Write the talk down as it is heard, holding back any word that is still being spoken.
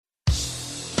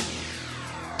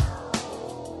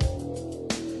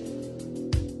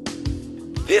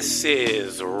This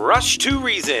is Rush to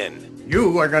Reason.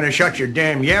 You are going to shut your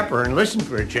damn yapper and listen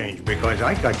for a change because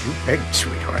I got you pegged,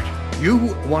 sweetheart. You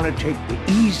want to take the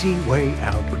easy way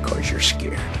out because you're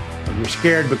scared. Well, you're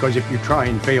scared because if you try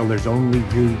and fail, there's only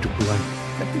you to blame.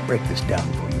 Let me break this down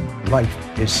for you.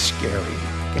 Life is scary.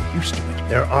 Get used to it.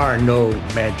 There are no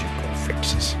magical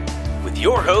fixes. With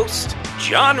your host,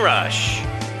 John Rush.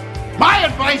 My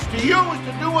advice to you is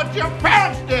to do what your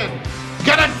parents did.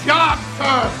 Get a job,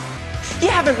 sir. You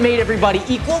haven't made everybody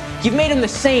equal. You've made them the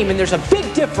same, and there's a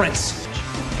big difference.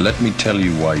 Let me tell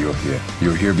you why you're here.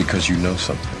 You're here because you know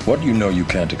something. What you know you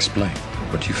can't explain,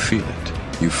 but you feel it.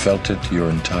 You felt it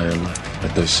your entire life,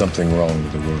 that there's something wrong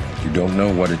with the world. You don't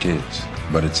know what it is,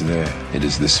 but it's there. It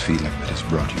is this feeling that has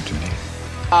brought you to me.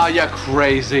 Are you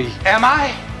crazy? Am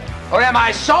I? Or am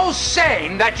I so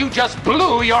sane that you just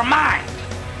blew your mind?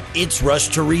 It's Rush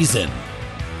to Reason,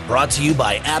 brought to you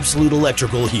by Absolute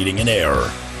Electrical Heating and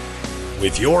Air,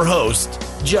 with your host,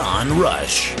 John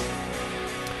Rush.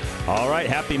 All right,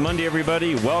 happy Monday,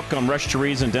 everybody. Welcome, Rush to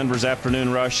Reason, Denver's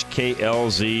Afternoon Rush,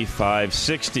 KLZ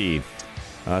 560.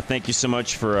 Thank you so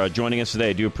much for joining us today.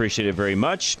 I do appreciate it very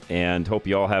much, and hope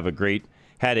you all had a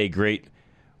great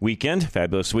weekend,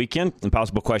 fabulous weekend.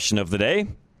 Impossible question of the day.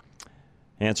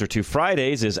 Answer to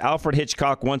Fridays is Alfred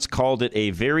Hitchcock once called it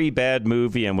a very bad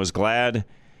movie and was glad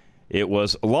it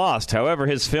was lost. However,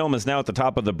 his film is now at the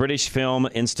top of the British Film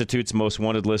Institute's most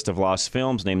wanted list of lost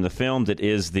films. Name the film. That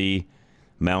is The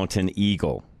Mountain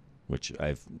Eagle, which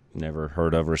I've never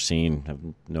heard of or seen. I have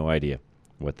no idea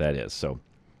what that is. So,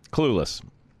 clueless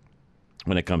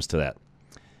when it comes to that.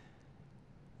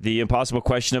 The impossible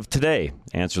question of today.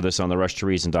 Answer this on the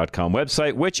RushToReason.com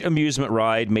website. Which amusement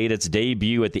ride made its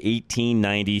debut at the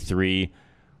 1893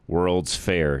 World's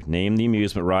Fair? Name the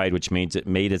amusement ride which made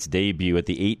its debut at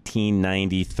the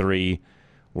 1893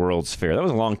 World's Fair. That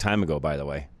was a long time ago, by the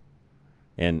way.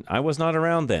 And I was not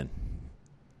around then.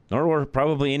 Nor were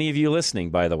probably any of you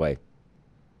listening, by the way.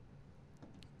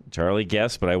 Charlie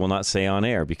guessed, but I will not say on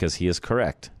air because he is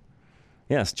correct.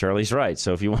 Yes, Charlie's right.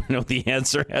 So if you want to know the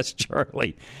answer, ask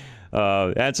Charlie.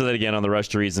 Answer that again on the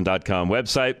RushToReason.com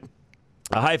website.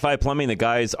 Hi-Fi Plumbing, the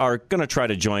guys are going to try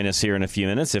to join us here in a few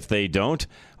minutes. If they don't,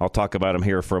 I'll talk about them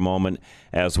here for a moment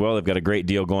as well. They've got a great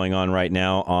deal going on right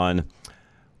now on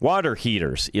water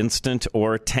heaters, instant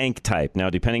or tank type. Now,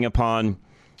 depending upon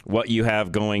what you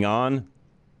have going on,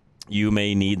 you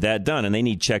may need that done, and they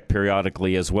need checked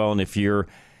periodically as well. And if your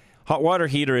hot water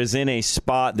heater is in a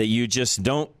spot that you just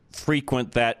don't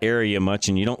frequent that area much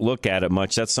and you don't look at it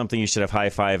much, that's something you should have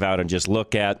Hi-Five out and just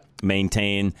look at,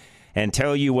 maintain, and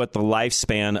tell you what the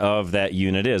lifespan of that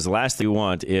unit is. The last thing you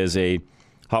want is a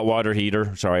water heater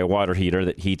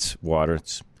that heats water.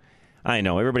 I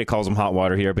know, everybody calls them hot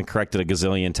water heater. I've been corrected a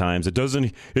gazillion times.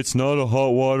 It's not a hot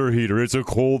water heater, it's a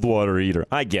cold water heater.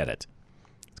 I get it.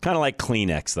 It's kind of like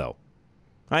Kleenex, though.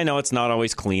 I know it's not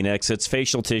always Kleenex. It's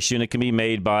facial tissue, and it can be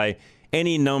made by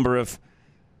any number of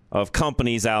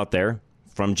companies out there,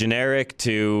 from generic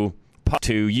to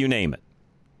you name it.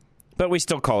 But we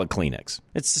still call it Kleenex.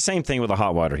 It's the same thing with a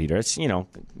hot water heater. It's,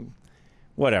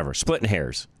 whatever, splitting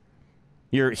hairs.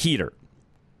 Your heater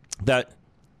that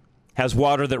has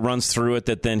water that runs through it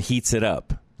that then heats it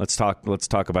up. Let's talk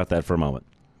about that for a moment.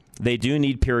 They do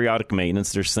need periodic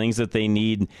maintenance. There's things that they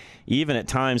need, even at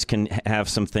times can have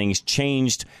some things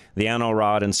changed. The anode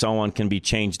rod and so on can be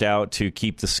changed out to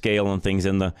keep the scale and things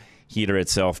in the heater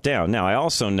itself down. Now, I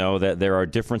also know that there are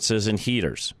differences in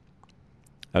heaters.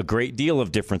 A great deal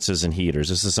of differences in heaters.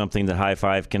 This is something that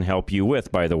Hi-Five can help you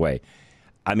with, by the way.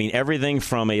 I mean, everything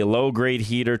from a low-grade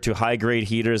heater to high-grade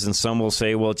heaters, and some will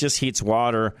say, well, it just heats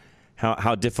water.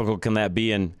 How difficult can that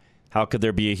be, and how could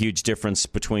there be a huge difference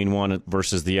between one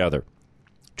versus the other?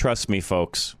 Trust me,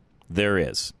 folks, there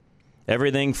is.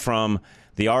 Everything from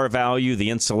the R value, the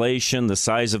insulation, the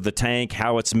size of the tank,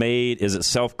 how it's made, is it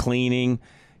self-cleaning,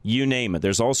 you name it.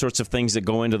 There's all sorts of things that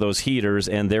go into those heaters,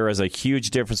 and there is a huge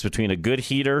difference between a good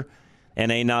heater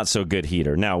and a not-so-good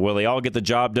heater. Now, will they all get the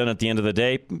job done at the end of the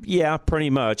day? Yeah, pretty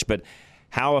much, but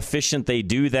how efficient they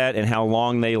do that and how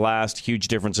long they last, huge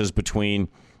differences between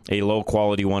a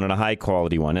low-quality one and a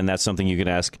high-quality one, and that's something you can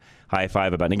ask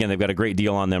Hi-Five about. And again, they've got a great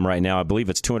deal on them right now. I believe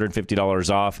it's $250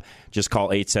 off. Just call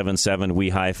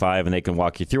 877-WE-HI-5, and they can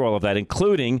walk you through all of that,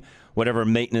 including whatever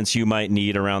maintenance you might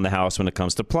need around the house when it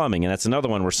comes to plumbing. And that's another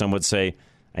one where some would say,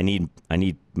 I need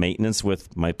maintenance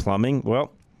with my plumbing.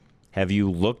 Well, have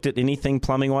you looked at anything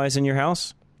plumbing-wise in your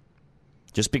house?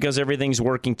 Just because everything's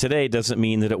working today doesn't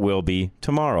mean that it will be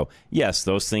tomorrow. Yes,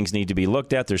 those things need to be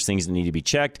looked at. There's things that need to be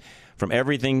checked. From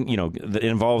everything, that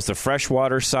involves the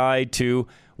freshwater side to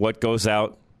what goes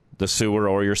out the sewer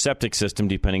or your septic system,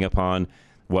 depending upon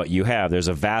what you have. There's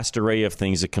a vast array of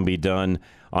things that can be done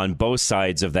on both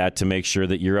sides of that to make sure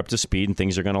that you're up to speed and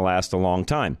things are going to last a long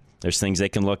time. There's things they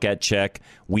can look at, check,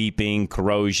 weeping,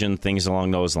 corrosion, things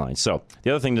along those lines. So the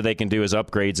other thing that they can do is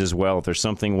upgrades as well. If there's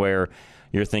something where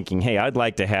you're thinking, hey, I'd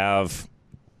like to have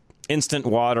instant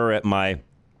water at my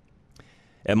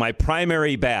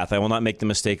primary bath. I will not make the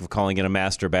mistake of calling it a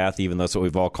master bath, even though that's what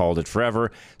we've all called it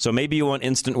forever. So maybe you want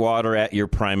instant water at your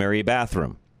primary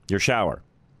bathroom, your shower.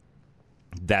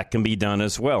 That can be done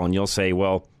as well. And you'll say,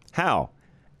 well, how?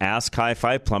 Ask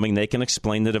Hi-Fi Plumbing. They can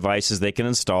explain the devices they can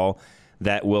install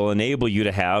that will enable you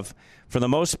to have, for the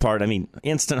most part,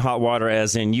 instant hot water,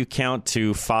 as in you count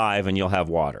to 5 and you'll have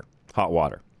water, hot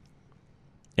water.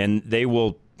 And they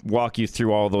will walk you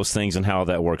through all those things and how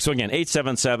that works. So again,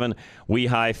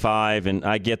 877-WE-HI-5, and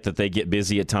I get that they get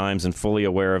busy at times and fully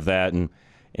aware of that.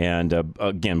 And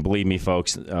again, believe me,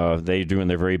 folks, they're doing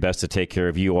their very best to take care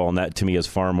of you all, and that to me is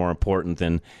far more important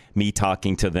than me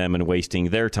talking to them and wasting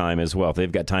their time as well. If they've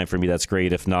got time for me, that's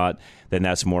great. If not, then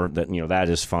that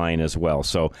is fine as well.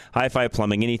 So Hi-Fi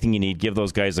Plumbing, anything you need, give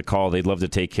those guys a call. They'd love to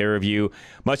take care of you.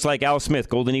 Much like Al Smith,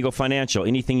 Golden Eagle Financial,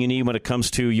 anything you need when it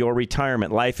comes to your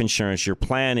retirement, life insurance, your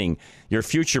planning, your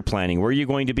future planning, where are you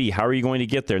going to be, how are you going to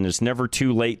get there? And it's never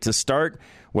too late to start.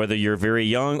 Whether you're very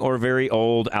young or very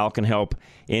old, Al can help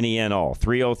any and all.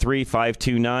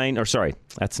 303-529, or sorry,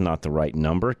 that's not the right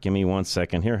number. Give me 1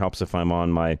 second here. Helps if I'm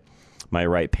on my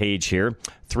right page here.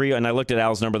 And I looked at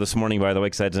Al's number this morning, by the way,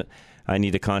 because I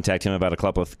need to contact him about a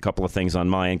couple of things on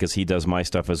my end, because he does my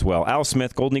stuff as well. Al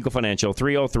Smith, Golden Eagle Financial,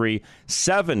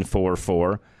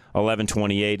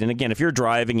 303-744-1128. And again, if you're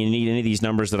driving and you need any of these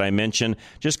numbers that I mentioned,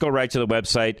 just go right to the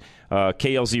website,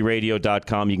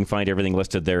 klzradio.com. You can find everything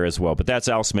listed there as well. But that's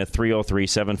Al Smith,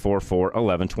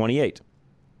 303-744-1128.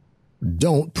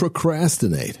 Don't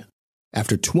procrastinate.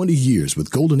 After 20 years with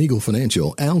Golden Eagle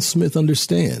Financial, Al Smith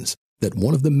understands that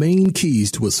one of the main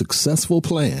keys to a successful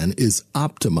plan is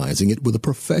optimizing it with a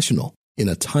professional in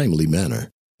a timely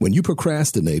manner. When you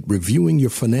procrastinate reviewing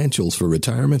your financials for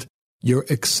retirement, you're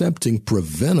accepting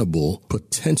preventable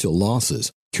potential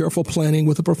losses. Careful planning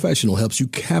with a professional helps you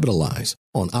capitalize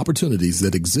on opportunities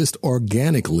that exist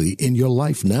organically in your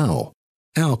life now.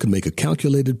 Al can make a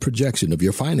calculated projection of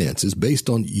your finances based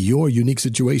on your unique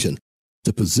situation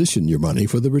to position your money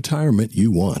for the retirement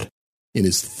you want. In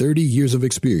his 30 years of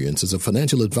experience as a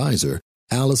financial advisor,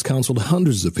 Al has counseled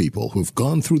hundreds of people who've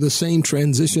gone through the same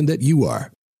transition that you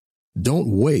are. Don't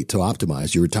wait to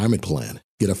optimize your retirement plan.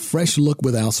 Get a fresh look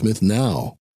with Al Smith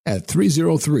now at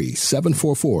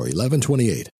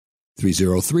 303-744-1128,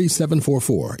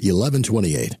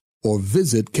 303-744-1128, or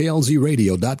visit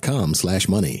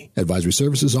klzradio.com/money. Advisory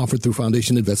services offered through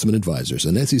Foundation Investment Advisors,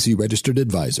 an SEC-registered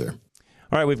advisor.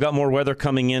 All right, we've got more weather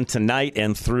coming in tonight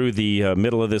and through the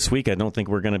middle of this week. I don't think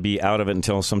we're going to be out of it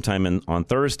until sometime on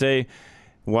Thursday.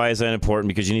 Why is that important?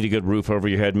 Because you need a good roof over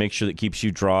your head. Make sure that it keeps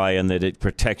you dry and that it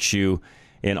protects you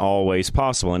in all ways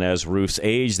possible. And as roofs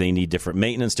age, they need different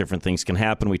maintenance. Different things can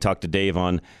happen. We talked to Dave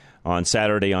on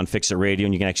Saturday on Fix It Radio,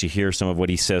 and you can actually hear some of what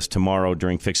he says tomorrow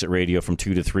during Fix It Radio from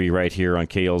 2 to 3 right here on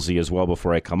KLZ as well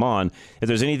before I come on. If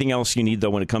there's anything else you need, though,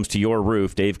 when it comes to your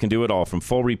roof, Dave can do it all, from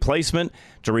full replacement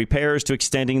to repairs to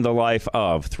extending the life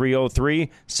of.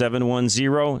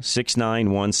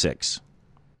 303-710-6916.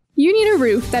 You need a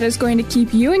roof that is going to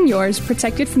keep you and yours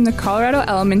protected from the Colorado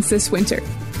elements this winter.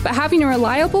 But having a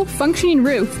reliable, functioning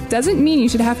roof doesn't mean you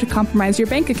should have to compromise your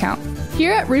bank account.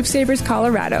 Here at Roof Savers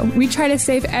Colorado, we try to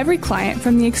save every client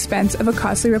from the expense of a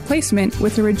costly replacement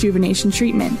with a rejuvenation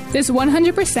treatment. This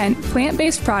 100%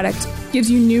 plant-based product gives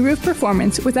you new roof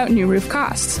performance without new roof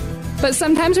costs. But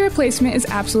sometimes a replacement is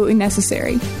absolutely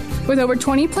necessary. With over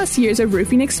 20 plus years of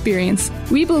roofing experience,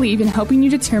 we believe in helping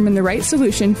you determine the right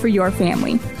solution for your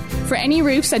family. For any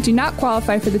roofs that do not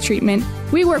qualify for the treatment,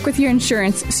 we work with your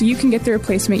insurance so you can get the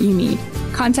replacement you need.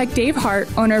 Contact Dave Hart,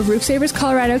 owner of Roof Savers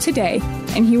Colorado today,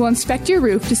 and he will inspect your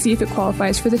roof to see if it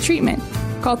qualifies for the treatment.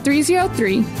 Call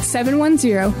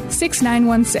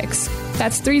 303-710-6916.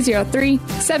 That's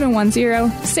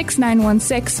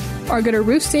 303-710-6916, or go to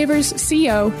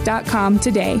roofsaversco.com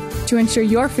today to ensure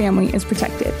your family is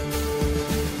protected.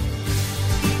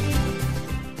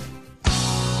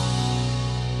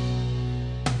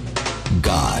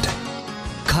 God,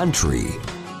 country,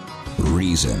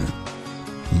 reason.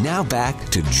 Now back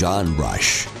to John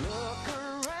Rush.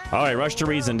 All right, Rush to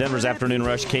Reason, Denver's Afternoon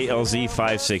Rush, KLZ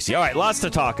 560. All right, lots to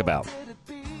talk about.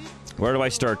 Where do I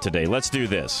start today? Let's do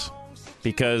this.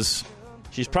 Because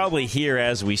she's probably here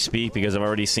as we speak, because I've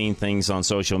already seen things on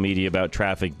social media about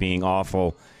traffic being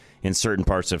awful in certain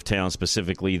parts of town,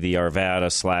 specifically the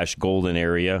Arvada/Golden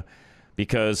area,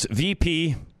 because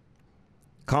VP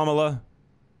Kamala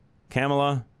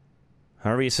Kamala,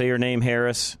 however you say your name,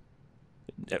 Harris.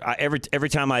 Every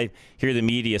time I hear the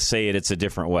media say it, it's a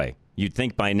different way. You'd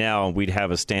think by now we'd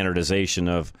have a standardization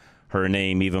of her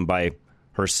name, even by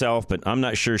herself, but I'm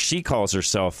not sure she calls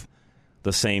herself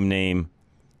the same name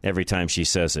every time she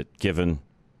says it, given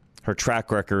her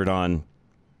track record on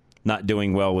not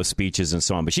doing well with speeches and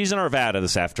so on. But she's in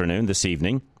Arvada this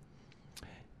evening,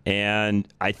 and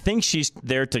I think she's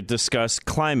there to discuss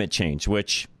climate change,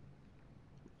 which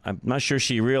I'm not sure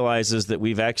she realizes that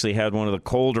we've actually had one of the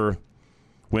colder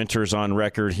winters on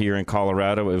record here in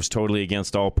Colorado. It was totally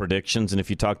against all predictions, and if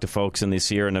you talk to folks in the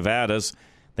Sierra Nevadas,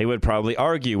 they would probably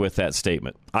argue with that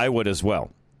statement. I would as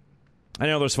well. I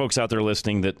know there's folks out there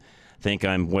listening that think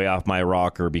I'm way off my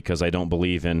rocker because I don't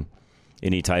believe in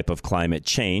any type of climate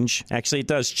change. Actually, it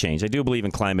does change. I do believe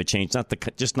in climate change,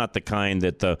 just not the kind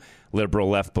that the liberal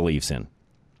left believes in.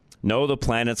 No, the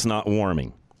planet's not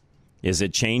warming. Is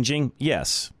it changing?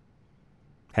 Yes.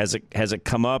 Has it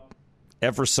come up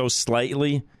ever so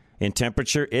slightly in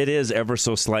temperature? It is ever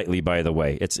so slightly, by the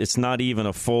way. It's not even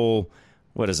a full,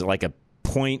 what is it, like a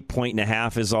point and a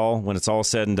half is all when it's all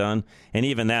said and done. And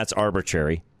even that's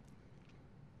arbitrary.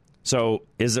 So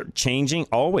is it changing?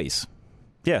 Always.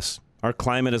 Yes, our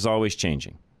climate is always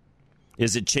changing.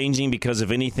 Is it changing because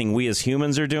of anything we as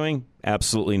humans are doing?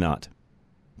 Absolutely not.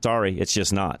 Sorry, it's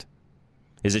just not.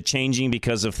 Is it changing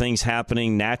because of things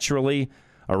happening naturally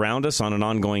around us on an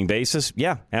ongoing basis?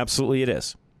 Yeah, absolutely it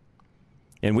is.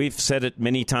 And we've said it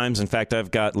many times. In fact, I've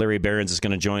got Larry Behrens is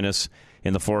going to join us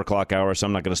in the 4 o'clock hour, so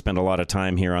I'm not going to spend a lot of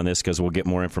time here on this because we'll get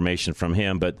more information from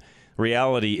him. But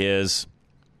reality is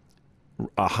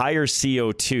a higher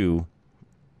CO2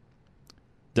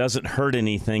 doesn't hurt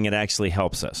anything. It actually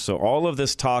helps us. So all of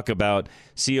this talk about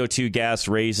CO2 gas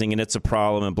raising and it's a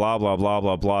problem and blah, blah, blah,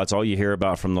 blah, blah, it's all you hear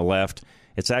about from the left.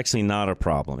 It's actually not a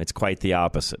problem. It's quite the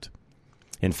opposite.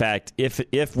 In fact,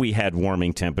 if we had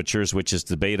warming temperatures, which is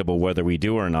debatable whether we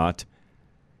do or not,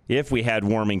 if we had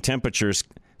warming temperatures,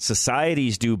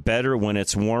 societies do better when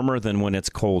it's warmer than when it's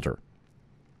colder.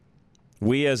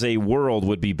 We as a world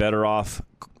would be better off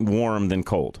warm than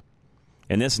cold.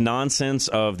 And this nonsense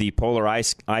of the polar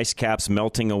ice caps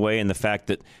melting away and the fact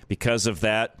that because of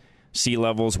that, sea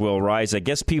levels will rise. I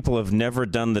guess people have never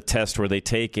done the test where they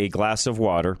take a glass of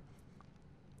water,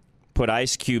 put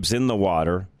ice cubes in the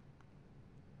water,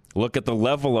 look at the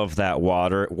level of that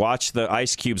water, watch the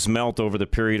ice cubes melt over the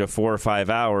period of 4 or 5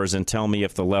 hours, and tell me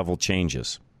if the level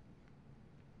changes.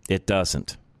 It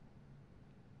doesn't.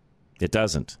 It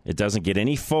doesn't. It doesn't get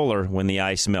any fuller when the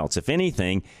ice melts. If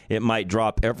anything, it might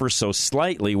drop ever so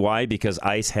slightly. Why? Because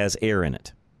ice has air in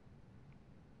it.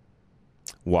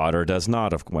 Water does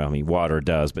not. Well, I mean, water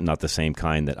does, but not the same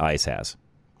kind that ice has.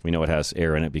 We know it has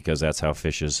air in it because that's how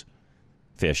fishies,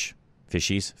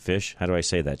 how do I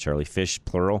say that, Charlie? Fish,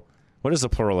 plural? What is the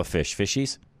plural of fish?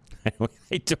 Fishies?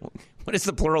 I don't. What is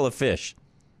the plural of fish?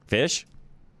 Fish?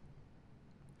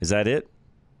 Is that it?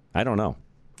 I don't know.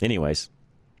 Anyways,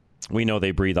 we know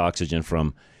they breathe oxygen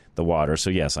from the water. So,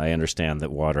 yes, I understand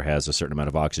that water has a certain amount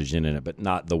of oxygen in it, but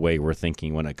not the way we're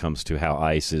thinking when it comes to how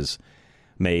ice is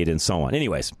made and so on.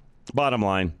 Anyways, bottom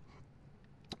line,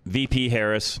 VP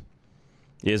Harris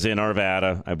is in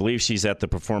Arvada. I believe she's at the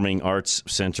Performing Arts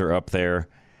Center up there.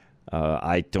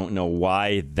 I don't know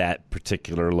why that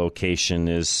particular location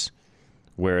is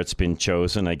where it's been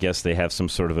chosen. I guess they have some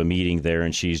sort of a meeting there,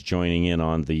 and she's joining in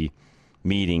on the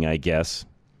meeting, I guess.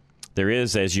 There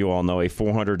is, as you all know, a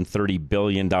 $430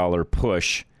 billion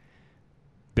push.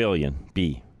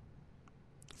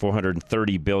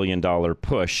 $430 billion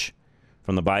push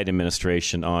from the Biden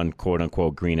administration on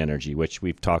quote-unquote green energy, which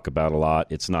we've talked about a lot.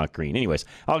 It's not green. Anyways,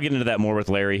 I'll get into that more with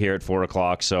Larry here at 4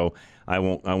 o'clock, so I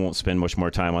won't spend much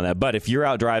more time on that. But if you're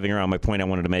out driving around, my point I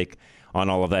wanted to make on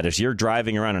all of that is you're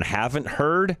driving around and haven't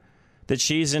heard that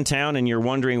she's in town and you're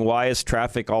wondering why is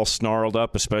traffic all snarled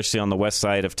up, especially on the west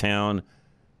side of town,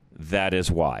 that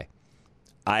is why.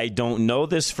 I don't know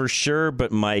this for sure,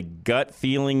 but my gut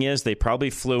feeling is they probably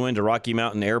flew into Rocky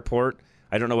Mountain Airport.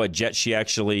 I don't know what jet she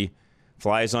actually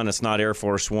flies on. It's not Air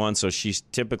Force One, so she's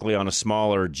typically on a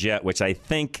smaller jet, which I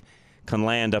think can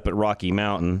land up at Rocky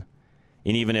Mountain.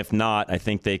 And even if not, I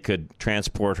think they could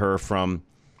transport her from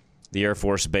the Air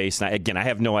Force Base. Now, again, I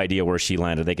have no idea where she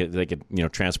landed. They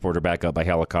could transport her back up by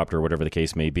helicopter or whatever the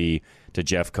case may be to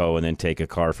Jeffco and then take a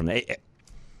car from there.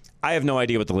 I have no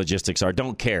idea what the logistics are.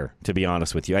 Don't care, to be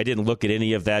honest with you. I didn't look at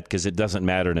any of that because it doesn't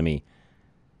matter to me.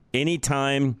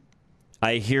 Anytime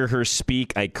I hear her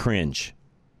speak, I cringe.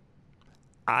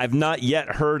 I've not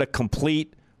yet heard a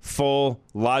complete, full,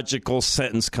 logical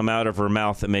sentence come out of her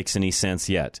mouth that makes any sense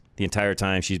yet. The entire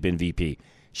time she's been VP.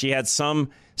 She had some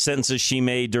sentences she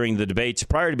made during the debates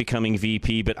prior to becoming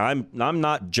VP, but I'm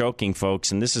not joking,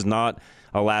 folks, and this is not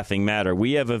a laughing matter.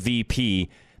 We have a VP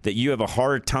that you have a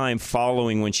hard time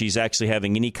following when she's actually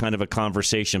having any kind of a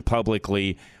conversation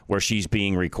publicly where she's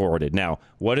being recorded. Now,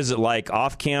 what is it like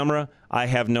off camera? I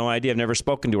have no idea. I've never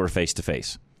spoken to her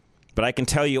face-to-face. But I can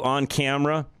tell you on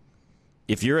camera,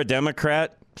 if you're a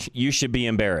Democrat, you should be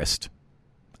embarrassed.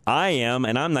 I am,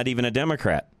 and I'm not even a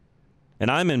Democrat. And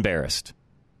I'm embarrassed.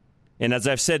 And as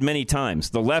I've said many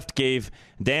times, the left gave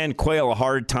Dan Quayle a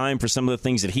hard time for some of the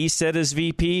things that he said as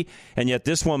VP, and yet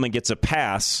this woman gets a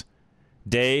pass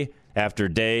day after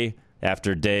day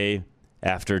after day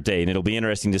after day. And it'll be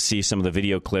interesting to see some of the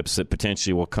video clips that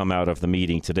potentially will come out of the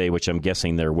meeting today, which I'm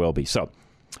guessing there will be. So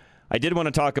I did want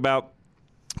to talk about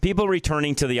people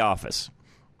returning to the office.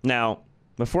 Now,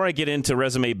 before I get into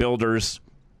Resume Builder's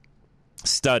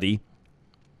study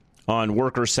on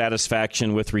worker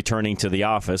satisfaction with returning to the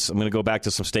office, I'm going to go back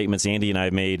to some statements Andy and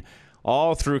I made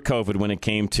all through COVID when it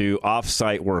came to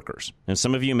off-site workers. And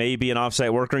some of you may be an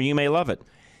off-site worker. You may love it.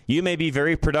 You may be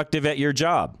very productive at your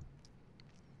job.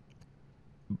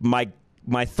 My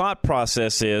thought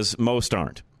process is most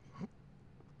aren't.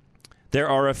 There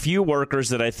are a few workers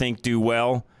that I think do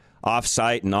well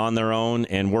off-site and on their own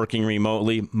and working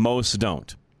remotely. Most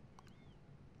don't.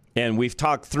 And we've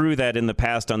talked through that in the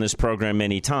past on this program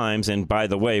many times. And by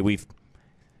the way,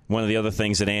 one of the other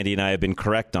things that Andy and I have been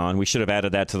correct on, we should have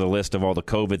added that to the list of all the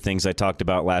COVID things I talked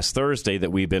about last Thursday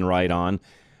that we've been right on.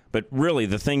 But really,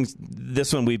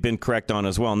 this one we've been correct on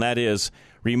as well, and that is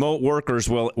remote workers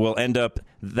will end up,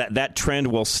 that trend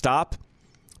will stop.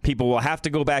 People will have to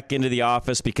go back into the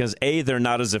office because, A, they're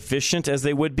not as efficient as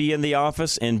they would be in the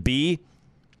office, and B,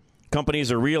 companies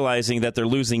are realizing that they're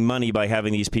losing money by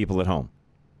having these people at home.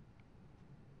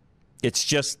 It's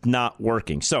just not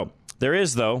working. So there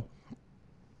is, though,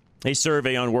 a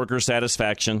survey on worker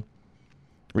satisfaction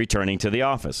returning to the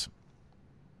office.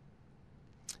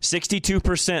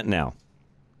 62% now,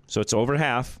 so it's over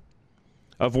half,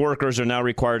 of workers are now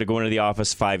required to go into the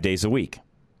office 5 days a week.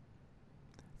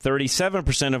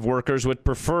 37% of workers would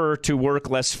prefer to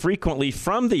work less frequently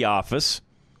from the office.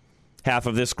 Half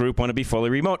of this group want to be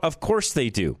fully remote. Of course they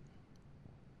do.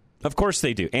 Of course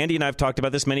they do. Andy and I have talked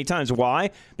about this many times. Why?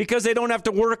 Because they don't have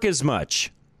to work as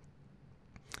much.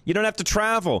 You don't have to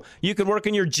travel. You can work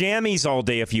in your jammies all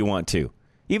day if you want to.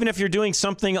 Even if you're doing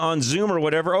something on Zoom or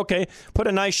whatever, okay, put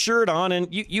a nice shirt on, and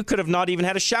you could have not even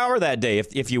had a shower that day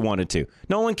if you wanted to.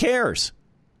 No one cares.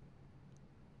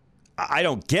 I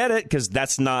don't get it, because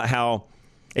that's not how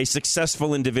a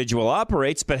successful individual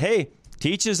operates, but hey, to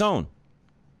each his own.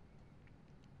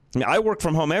 I mean, I work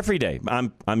from home every day.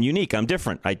 I'm unique. I'm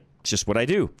different. It's just what I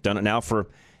do. Done it now for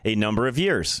a number of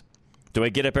years. Do I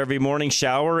get up every morning,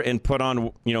 shower, and put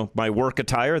on, my work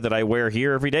attire that I wear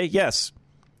here every day? Yes.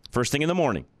 First thing in the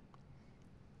morning.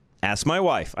 Ask my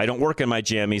wife. I don't work in my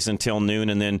jammies until noon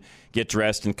and then get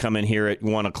dressed and come in here at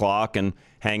 1 o'clock and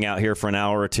hang out here for an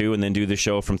hour or two and then do the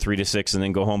show from 3 to 6 and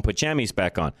then go home, put jammies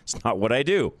back on. It's not what I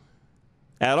do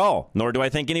at all, nor do I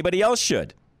think anybody else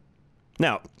should.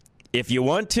 Now, if you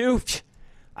want to,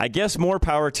 I guess more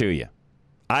power to you.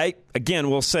 I, again,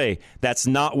 will say that's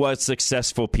not what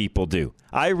successful people do.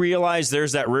 I realize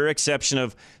there's that rare exception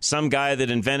of some guy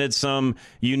that invented some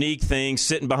unique thing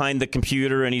sitting behind the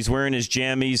computer and he's wearing his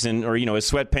jammies or his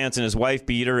sweatpants and his wife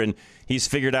beater and he's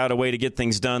figured out a way to get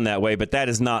things done that way, but that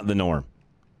is not the norm.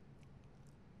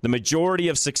 The majority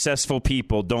of successful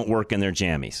people don't work in their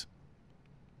jammies.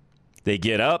 They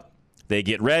get up, they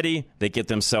get ready, they get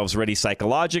themselves ready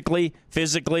psychologically,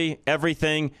 physically,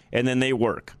 everything, and then they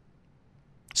work.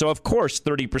 So, of course,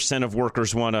 30% of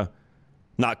workers want to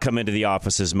not come into the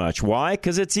office as much. Why?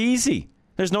 Because it's easy.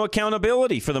 There's no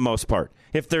accountability for the most part.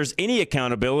 If there's any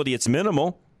accountability, it's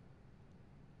minimal.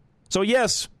 So,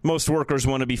 yes, most workers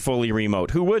want to be fully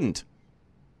remote. Who wouldn't?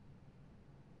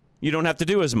 You don't have to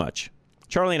do as much.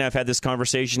 Charlie and I have had this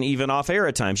conversation even off air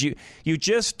at times. You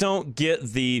just don't get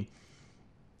the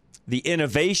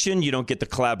innovation, you don't get the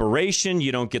collaboration,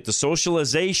 you don't get the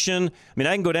socialization. I mean,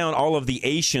 I can go down all of the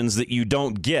Asians that you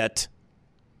don't get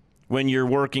when you're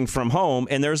working from home,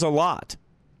 and there's a lot.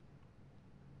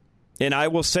 And I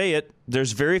will say it,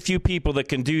 there's very few people that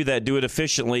can do that, do it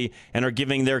efficiently, and are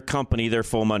giving their company their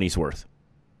full money's worth.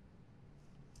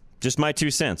 Just my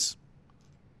 2 cents.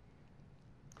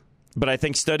 But I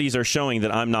think studies are showing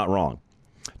that I'm not wrong.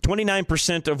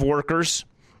 29% of workers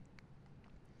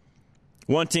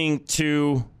wanting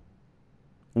to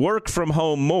work from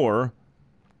home more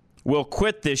will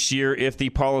quit this year if the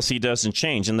policy doesn't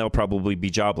change, and they'll probably be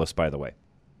jobless, by the way.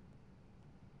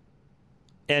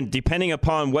 And depending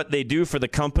upon what they do for the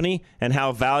company and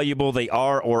how valuable they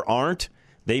are or aren't,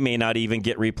 they may not even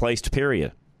get replaced,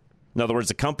 period. In other words,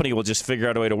 the company will just figure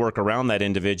out a way to work around that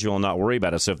individual and not worry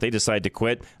about it. So if they decide to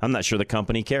quit, I'm not sure the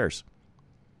company cares.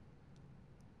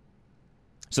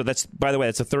 So that's, by the way,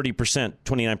 that's a 30%,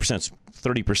 29%,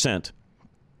 30%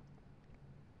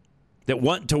 that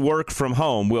want to work from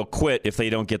home will quit if they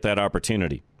don't get that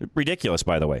opportunity. Ridiculous,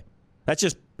 by the way. That's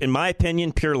just, in my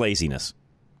opinion, pure laziness.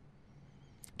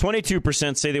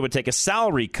 22% say they would take a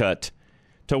salary cut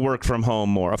to work from home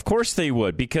more. Of course they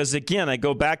would, because, again, I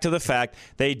go back to the fact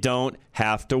they don't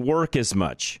have to work as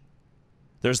much.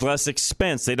 There's less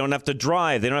expense. They don't have to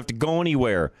drive. They don't have to go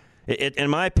anywhere. In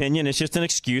my opinion, it's just an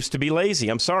excuse to be lazy.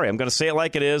 I'm sorry. I'm going to say it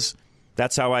like it is.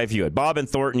 That's how I view it. Bob in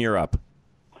Thornton, you're up.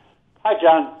 Hi,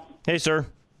 John. Hey, sir.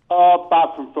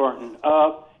 Bob from Thornton.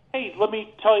 Hey, let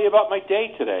me tell you about my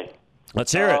day today.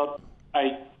 Let's hear it.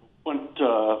 I went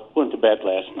to bed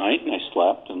last night, and I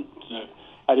slept, and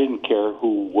I didn't care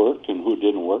who worked and who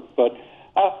didn't work. But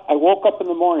I woke up in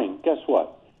the morning. Guess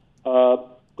what?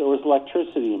 There was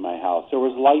electricity in my house. There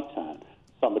was lights on.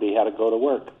 Somebody had to go to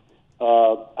work.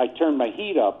 I turned my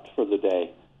heat up for the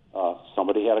day.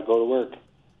 Somebody had to go to work.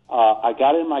 I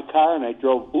got in my car and I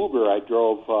drove Uber. I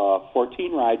drove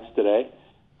 14 rides today.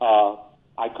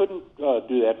 I couldn't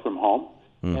do that from home.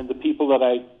 And the people that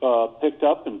I picked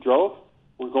up and drove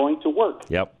were going to work.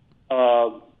 Yep.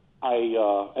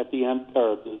 At the end,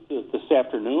 or this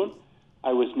afternoon,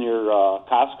 I was near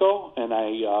Costco, and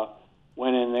I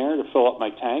went in there to fill up my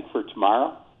tank for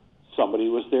tomorrow. Somebody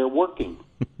was there working.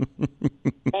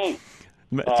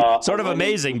 Sort of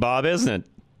amazing, Bob, isn't it?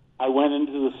 I went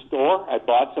into the store. I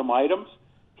bought some items.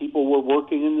 People were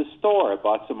working in the store. I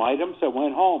bought some items. I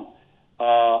went home.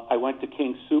 I went to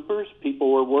King Soopers.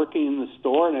 People were working in the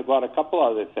store, and I bought a couple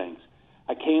other things.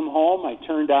 I came home. I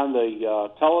turned on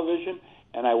the television,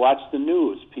 and I watched the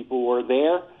news. People were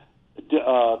there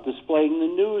displaying the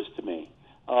news to me.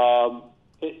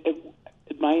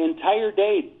 My entire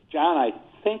day, John, I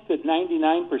think that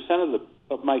 99%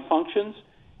 of my functions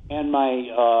and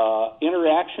my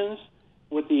interactions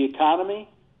with the economy,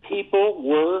 people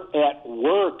were at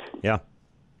work. Yeah,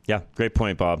 great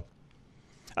point, Bob.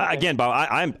 Again,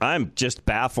 Bob, I'm just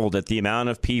baffled at the amount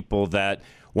of people that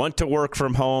want to work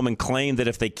from home and claim that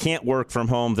if they can't work from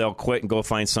home, they'll quit and go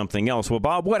find something else. Well,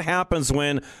 Bob, what happens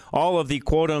when all of the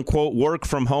quote-unquote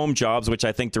work-from-home jobs, which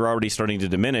I think they're already starting to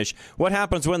diminish, what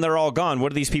happens when they're all gone?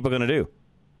 What are these people going to do?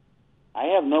 I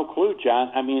have no clue,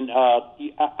 John. I mean,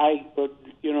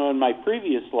 in my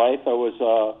previous life, I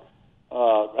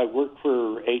worked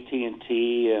for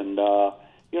AT&T, and a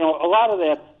lot of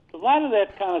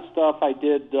that kind of stuff I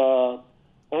did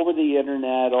over the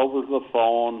internet, over the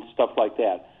phone, stuff like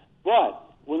that. But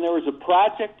when there was a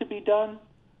project to be done,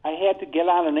 I had to get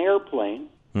on an airplane,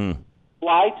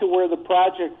 fly to where the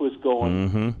project was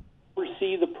going,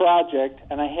 oversee the project,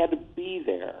 and I had to be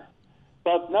there.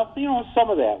 But some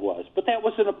of that was, but that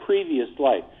was in a previous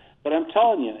life. But I'm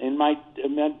telling you, in my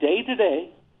day to day,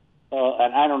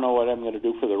 and I don't know what I'm going to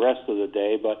do for the rest of the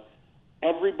day, but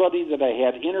everybody that I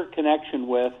had interconnection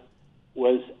with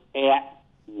was at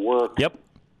work. Yep.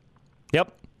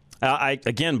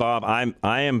 Again, Bob,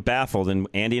 I am baffled, and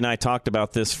Andy and I talked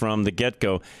about this from the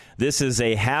get-go. This is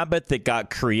a habit that got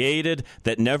created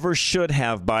that never should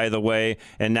have, by the way,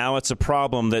 and now it's a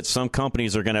problem that some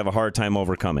companies are going to have a hard time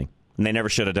overcoming, and they never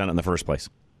should have done it in the first place.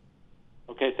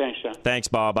 Okay, thanks, John. Thanks,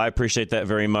 Bob. I appreciate that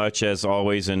very much, as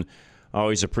always, and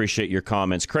always appreciate your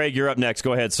comments. Craig, you're up next.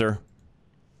 Go ahead, sir.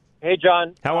 Hey,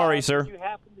 John. How are you, sir?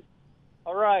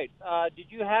 All right. Did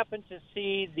you happen to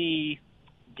see the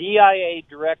DIA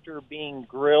director being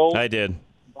grilled? I did.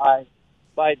 By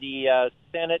the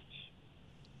Senate.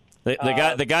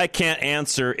 The guy can't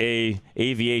answer a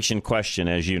aviation question,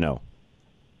 as you know.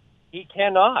 He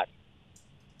cannot.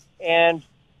 And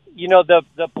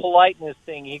the politeness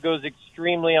thing, he goes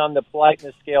extremely on the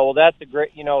politeness scale. Well, that's a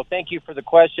great, thank you for the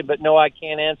question, but no, I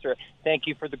can't answer it. Thank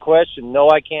you for the question. No,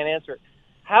 I can't answer it.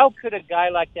 How could a guy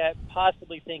like that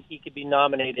possibly think he could be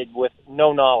nominated with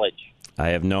no knowledge? I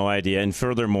have no idea. And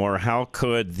furthermore, how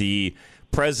could the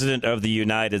President of the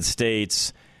United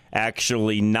States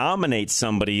actually nominate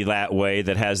somebody that way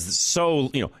that has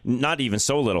not even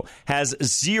so little, has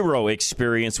zero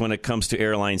experience when it comes to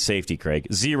airline safety, Craig?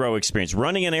 Zero experience.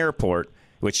 Running an airport,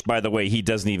 which, by the way, he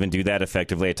doesn't even do that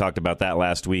effectively. I talked about that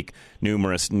last week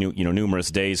numerous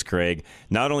days, Craig.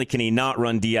 Not only can he not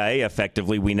run DIA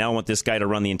effectively, we now want this guy to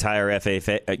run the entire FAA.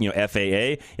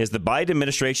 Is the Biden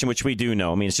administration, which we do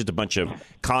know, I mean, it's just a bunch of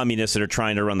communists that are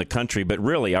trying to run the country, but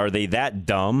really, are they that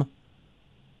dumb?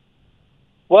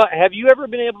 Well, have you ever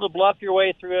been able to bluff your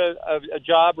way through a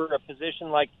job or a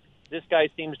position like this guy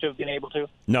seems to have been able to?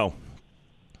 No.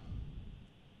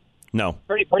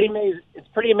 Pretty amazing. It's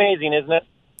pretty amazing, isn't it?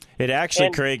 It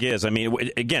actually, Craig, is. I mean,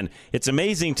 again, it's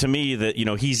amazing to me that,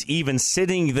 he's even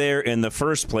sitting there in the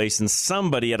first place and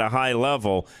somebody at a high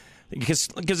level, because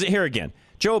here again,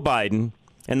 Joe Biden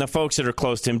and the folks that are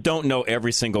close to him don't know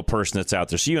every single person that's out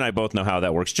there. So you and I both know how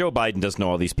that works. Joe Biden doesn't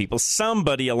know all these people.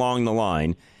 Somebody along the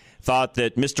line thought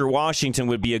that Mr. Washington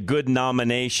would be a good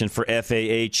nomination for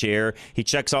FAA chair. He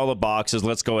checks all the boxes.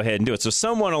 Let's go ahead and do it. So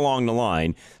someone along the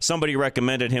line, somebody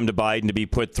recommended him to Biden to be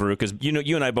put through, because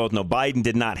you and I both know Biden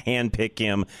did not handpick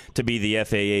him to be the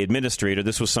FAA administrator.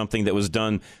 This was something that was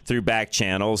done through back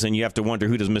channels, and you have to wonder,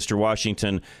 who does Mr.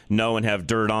 Washington know and have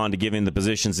dirt on to give him the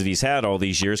positions that he's had all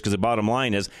these years? Because the bottom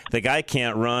line is, the guy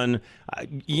can't run.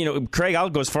 Craig,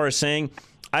 I'll go as far as saying,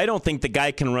 I don't think the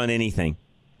guy can run anything,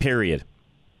 period.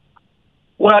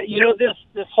 Well,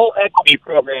 this whole equity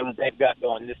program that they've got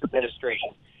going, this administration,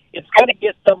 it's going to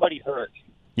get somebody hurt.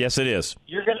 Yes, it is.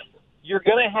 You're going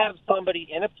to have somebody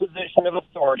in a position of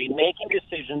authority making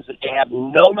decisions that they have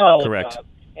no knowledge of,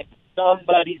 and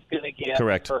somebody's going to get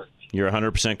hurt. You're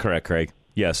 100% correct, Craig.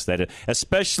 Yes, that is,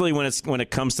 especially when it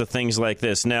comes to things like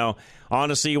this. Now,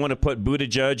 honestly, you want to put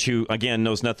Buttigieg, who again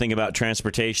knows nothing about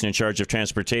transportation, in charge of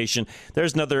transportation.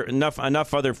 There's enough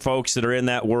other folks that are in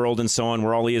that world and so on,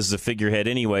 where all he is a figurehead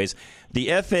anyways. The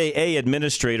FAA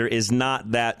administrator is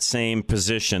not that same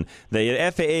position. The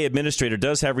FAA administrator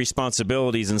does have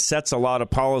responsibilities and sets a lot of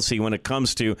policy when it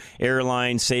comes to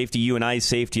airline safety, you and I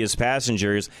safety as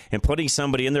passengers, and putting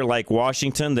somebody in there like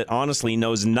Washington that honestly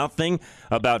knows nothing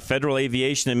about Federal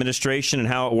Aviation Administration and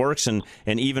how it works, and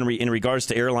even in regards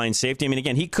to airline safety. I mean,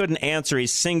 again, he couldn't answer a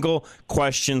single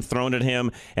question thrown at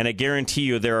him, and I guarantee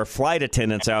you there are flight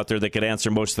attendants out there that could answer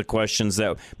most of the questions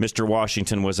that Mr.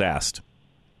 Washington was asked.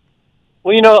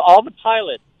 Well, all the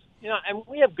pilots, and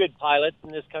we have good pilots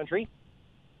in this country.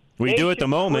 We do at the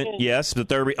moment, yes,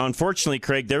 but unfortunately,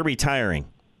 Craig, they're retiring.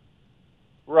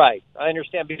 Right, I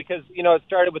understand, because, it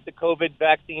started with the COVID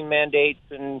vaccine mandates,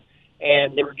 and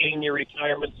they were getting their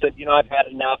retirement, said, I've had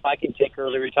enough, I can take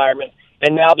early retirement.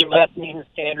 And now they're lessening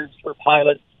standards for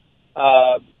pilots,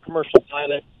 commercial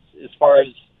pilots, as far as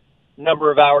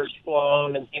number of hours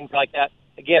flown and things like that.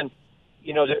 Again,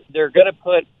 they're going to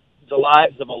put the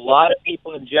lives of a lot of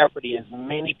people in jeopardy, as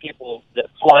many people that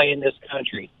fly in this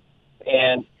country.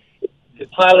 And the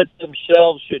pilots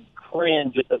themselves should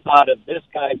cringe at the thought of this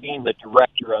guy being the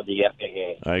director of the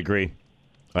FAA. I agree,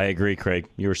 Craig.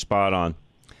 You're spot on.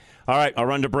 All right, I'll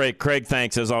run to break. Craig,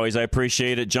 thanks as always. I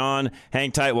appreciate it. John,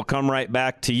 hang tight. We'll come right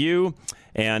back to you.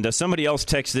 And somebody else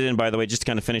texted in, by the way, just to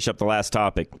kind of finish up the last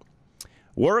topic.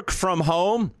 Work from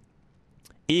home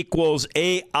equals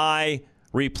AI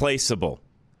replaceable.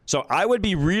 So I would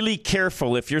be really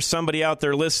careful if you're somebody out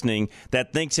there listening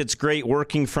that thinks it's great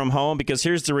working from home, because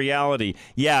here's the reality.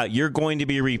 Yeah, you're going to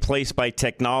be replaced by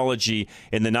technology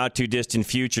in the not too distant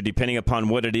future, depending upon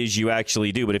what it is you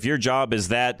actually do. But if your job is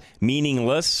that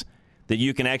meaningless, that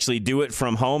you can actually do it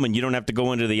from home and you don't have to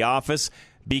go into the office,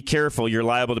 be careful. You're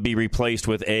liable to be replaced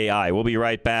with AI. We'll be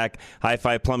right back. High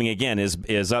Five Plumbing, again,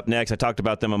 is up next. I talked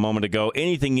about them a moment ago.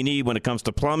 Anything you need when it comes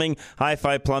to plumbing, High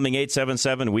Five Plumbing,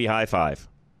 877, we high five.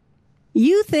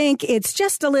 You think it's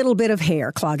just a little bit of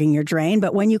hair clogging your drain,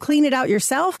 but when you clean it out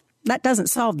yourself, that doesn't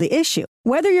solve the issue.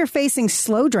 Whether you're facing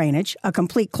slow drainage, a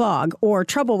complete clog, or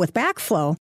trouble with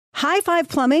backflow, High Five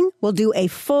Plumbing will do a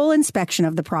full inspection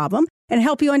of the problem and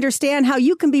help you understand how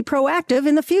you can be proactive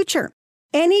in the future.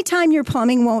 Anytime your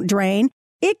plumbing won't drain,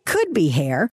 it could be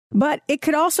hair, but it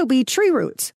could also be tree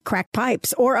roots, cracked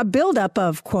pipes, or a buildup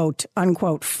of quote,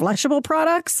 unquote, flushable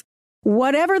products.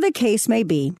 Whatever the case may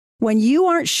be, when you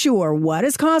aren't sure what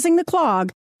is causing the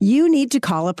clog, you need to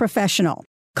call a professional.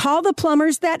 Call the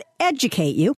plumbers that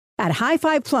educate you at High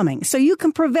Five Plumbing so you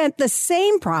can prevent the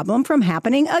same problem from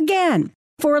happening again.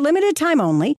 For a limited time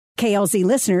only, KLZ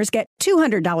listeners get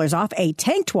 $200 off a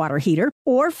tanked water heater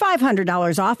or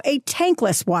 $500 off a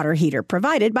tankless water heater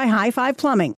provided by High Five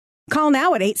Plumbing. Call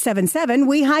now at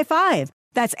 877-WE-HIGH-FIVE.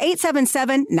 That's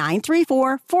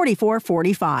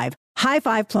 877-934-4445. High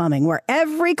Five Plumbing, where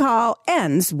every call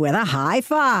ends with a high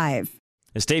five.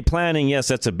 Estate planning, yes,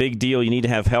 that's a big deal. You need to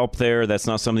have help there. That's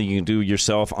not something you can do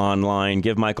yourself online.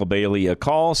 Give Michael Bailey a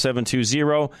call,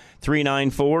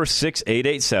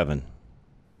 720-394-6887.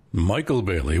 Michael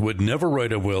Bailey would never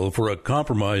write a will for a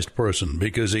compromised person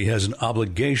because he has an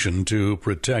obligation to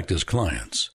protect his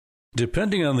clients.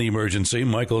 Depending on the emergency,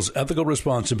 Michael's ethical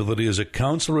responsibility as a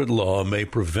counselor at law may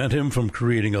prevent him from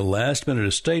creating a last-minute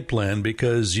estate plan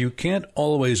because you can't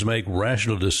always make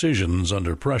rational decisions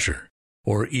under pressure.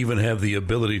 or even have the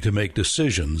ability to make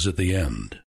decisions at the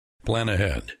end. Plan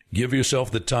ahead. Give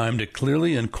yourself the time to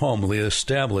clearly and calmly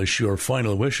establish your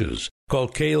final wishes. Call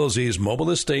KLZ's Mobile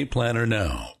Estate Planner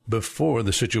now, before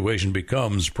the situation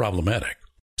becomes problematic.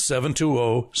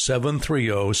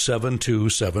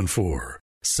 720-730-7274.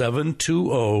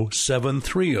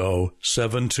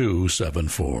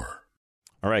 720-730-7274.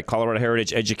 All right, Colorado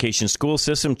Heritage Education School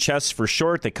System, CHESS for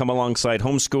short. They come alongside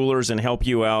homeschoolers and help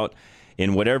you out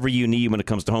in whatever you need when it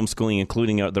comes to homeschooling,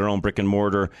 including their own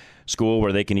brick-and-mortar school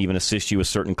where they can even assist you with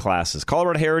certain classes.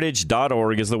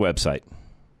 ColoradoHeritage.org is the website.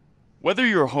 Whether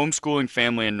you're a homeschooling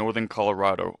family in northern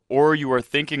Colorado or you are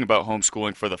thinking about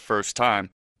homeschooling for the first time,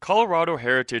 Colorado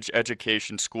Heritage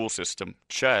Education School System,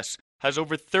 CHESS, has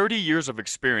over 30 years of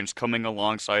experience coming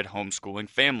alongside homeschooling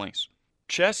families.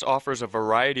 CHESS offers a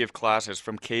variety of classes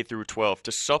from K through 12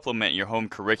 to supplement your home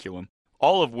curriculum,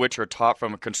 all of which are taught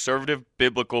from a conservative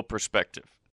biblical perspective.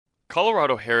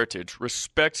 Colorado Heritage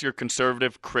respects your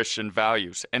conservative Christian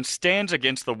values and stands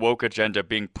against the woke agenda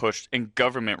being pushed in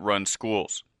government-run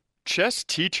schools. CHESS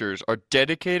teachers are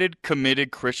dedicated,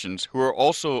 committed Christians who are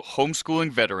also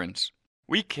homeschooling veterans.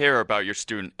 We care about your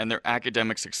student and their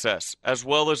academic success, as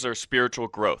well as their spiritual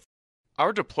growth.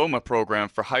 Our diploma program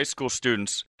for high school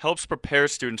students helps prepare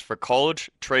students for college,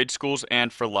 trade schools,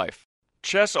 and for life.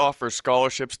 CHESS offers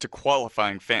scholarships to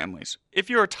qualifying families. If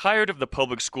you are tired of the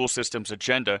public school system's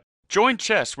agenda, join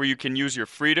CHESS, where you can use your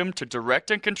freedom to direct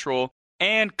and control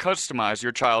and customize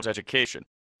your child's education.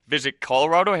 Visit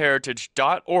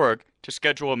coloradoheritage.org to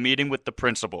schedule a meeting with the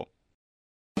principal.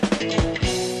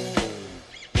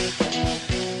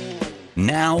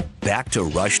 Now, back to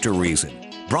Rush to Reason.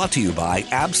 Brought to you by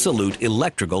Absolute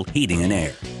Electrical Heating and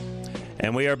Air.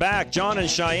 And we are back. John and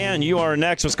Cheyenne, you are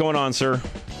next. What's going on, sir?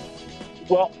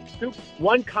 Well,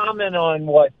 one comment on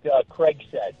what Craig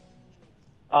said.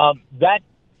 That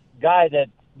guy that's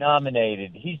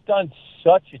nominated, he's done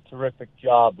such a terrific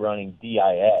job running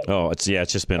DIA. Oh, it's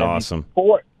just been awesome.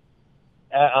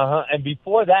 And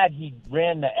before that, he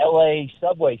ran the LA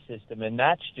subway system, and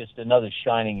that's just another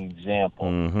shining example.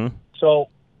 Mm-hmm. So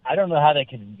I don't know how they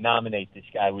can nominate this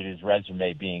guy with his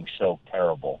resume being so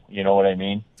terrible. You know what I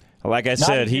mean? Like I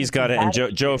said, he's got it,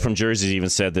 and Joe from Jersey even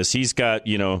said this. He's got,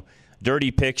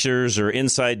 dirty pictures or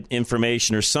inside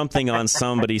information or something on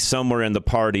somebody somewhere in the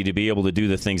party to be able to do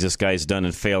the things this guy's done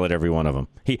and fail at every one of them.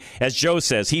 He, as Joe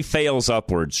says, he fails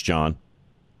upwards, John.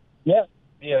 Yeah.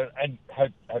 And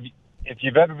if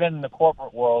you've ever been in the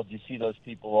corporate world, you see those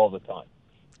people all the time.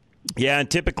 Yeah, and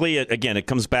typically, again, it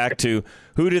comes back to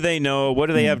who do they know, what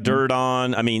do they have dirt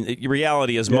on? I mean, the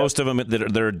reality is most of them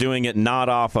that are doing it not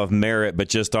off of merit, but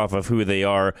just off of who they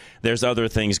are. There's other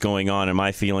things going on, and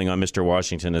my feeling on Mr.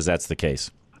 Washington is that's the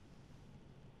case.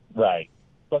 Right.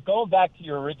 But going back to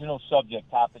your original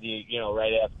subject, top of the,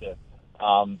 right after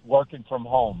working from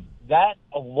home, that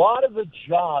a lot of the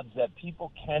jobs that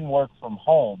people can work from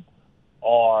home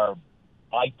are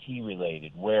IT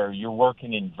related, where you're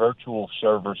working in virtual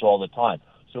servers all the time.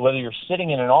 So whether you're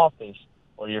sitting in an office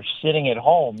or you're sitting at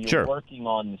home, you're working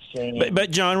on the same... But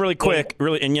John, really quick,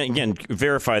 and again,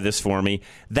 verify this for me,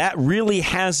 that really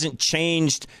hasn't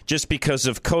changed just because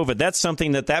of COVID. That's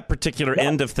something that particular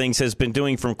end of things has been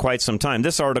doing for quite some time.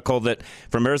 This article that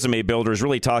from Resume Builder is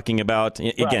really talking about,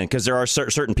 again, because there are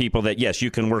certain people that, yes,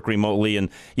 you can work remotely and,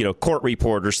 court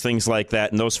reporters, things like that,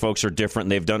 and those folks are different.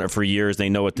 They've done it for years. They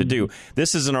know what to do.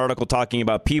 This is an article talking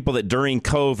about people that during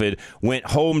COVID went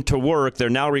home to work.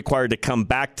 They're now required to come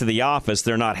back to the office.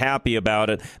 They're not happy about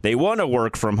it. They want to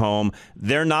work from home.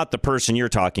 They're not the person you're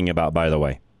talking about, by the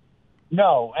way.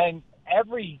 No, and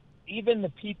even the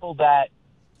people that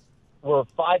were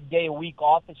 5-day-a-week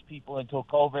office people until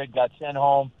COVID got sent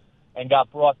home and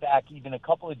got brought back even a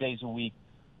couple of days a week,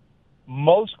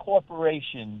 most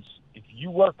corporations, if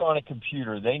you work on a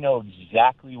computer, they know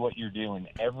exactly what you're doing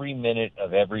every minute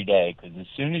of every day, because as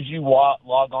soon as you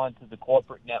log on to the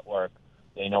corporate network,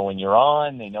 they know when you're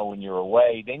on, they know when you're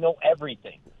away, they know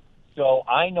everything. So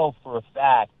I know for a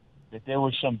fact that there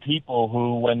were some people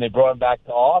who, when they brought them back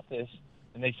to office,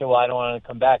 and they said, well, I don't want to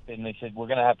come back, then they said, we're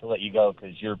going to have to let you go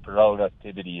because your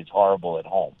productivity is horrible at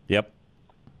home. Yep.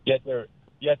 Yet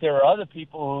there are other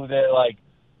people who they're like,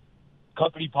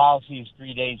 company policy is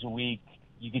 3 days a week.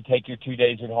 You can take your 2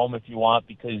 days at home if you want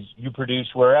because you produce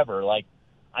wherever. Like,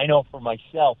 I know for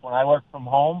myself, when I work from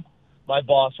home, my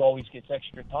boss always gets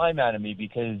extra time out of me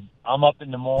because I'm up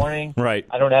in the morning. Right.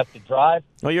 I don't have to drive.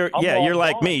 Well, you're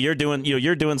like me. You're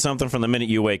doing something from the minute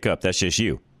you wake up. That's just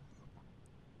you.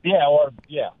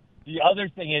 Yeah. The other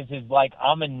thing is like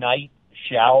I'm a night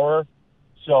shower,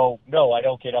 so no, I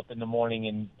don't get up in the morning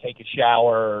and take a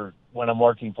shower or when I'm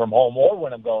working from home or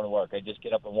when I'm going to work. I just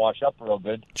get up and wash up real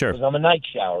good. Sure. Because I'm a night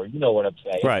shower. You know what I'm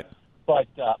saying. Right. But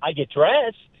I get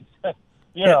dressed.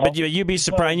 But you'd be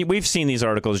surprised. We've seen these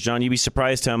articles, John. You'd be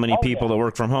surprised how many people that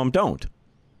work from home don't.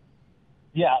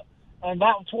 Yeah, and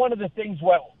that's one of the things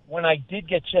when I did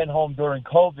get sent home during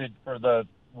COVID for the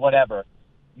whatever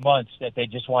months that they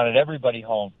just wanted everybody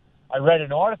home. I read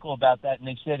an article about that, and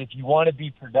they said if you want to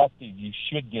be productive, you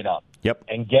should get up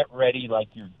and get ready like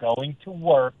you're going to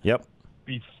work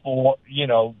before,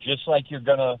 just like you're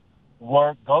going to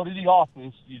work, go to the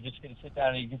office, you're just going to sit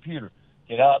down at your computer.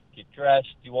 Get up, get dressed,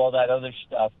 do all that other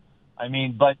stuff. I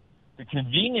mean, but the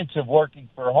convenience of working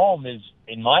from home is,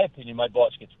 in my opinion, my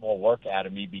boss gets more work out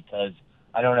of me because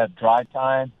I don't have drive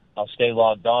time. I'll stay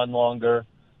logged on longer.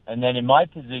 And then in my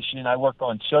position, I work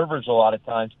on servers a lot of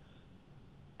times.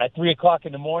 At 3 o'clock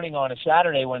in the morning on a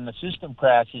Saturday when the system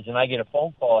crashes and I get a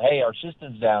phone call, hey, our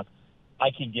system's down, I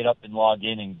can get up and log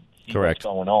in and see what's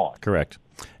going on. Correct.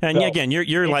 And so, again,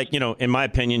 you're like, in my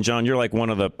opinion, John, you're like one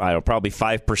of the, probably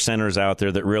 5%ers out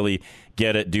there that really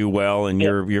get it, do well, and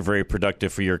you're very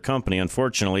productive for your company.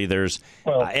 Unfortunately,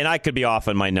 and I could be off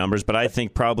on my numbers, but I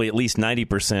think probably at least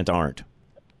 90% aren't.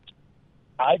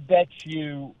 I bet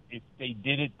you if they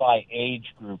did it by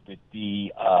age group,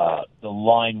 the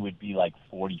line would be like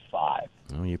 45.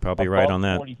 Oh, you're probably right on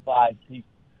that. 45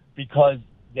 because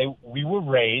we were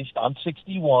raised, I'm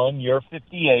 61, you're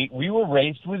 58, we were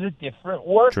raised with a different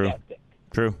work ethic.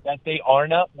 True. That they are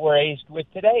not raised with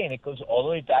today, and it goes all the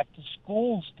way back to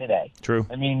schools today. True.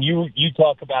 I mean, you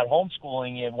talk about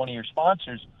homeschooling in one of your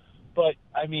sponsors, but,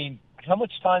 I mean, how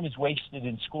much time is wasted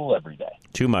in school every day?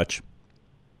 Too much.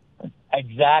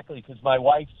 Exactly, because my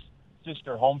wife's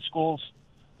sister homeschools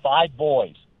 5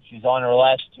 boys. She's on her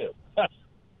last 2.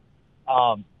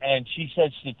 And she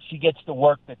says that she gets the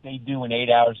work that they do in 8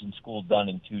 hours in school done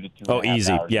in 2 to 2.5 hours. Oh,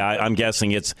 easy. Yeah, I'm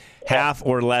guessing it's half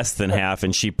or less than half,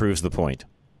 and she proves the point.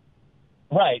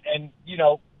 Right, and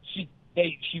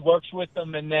she works with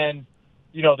them, and then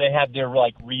they have their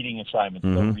reading assignments.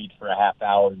 Mm-hmm. They'll read for a half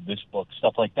hour this book,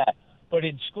 stuff like that. But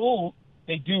in school,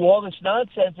 they do all this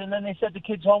nonsense, and then they send the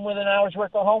kids home with an hour's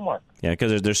worth of homework. Yeah,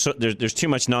 because there's too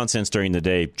much nonsense during the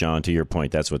day, John. To your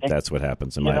point, that's what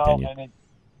happens, in my opinion.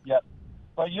 Yep.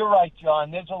 But you're right, John.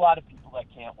 There's a lot of people that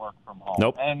can't work from home.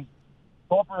 Nope. And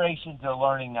corporations are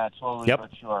learning that slowly but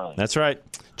surely. That's right.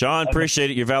 John,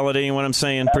 appreciate it. You're validating what I'm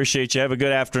saying. Appreciate you. Have a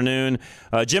good afternoon.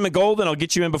 Jim and Golden, I'll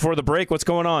get you in before the break. What's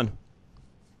going on?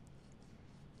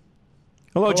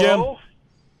 Hello, Jim.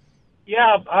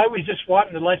 Yeah, I was just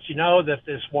wanting to let you know that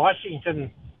this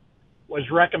Washington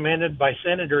was recommended by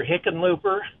Senator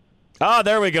Hickenlooper. Ah,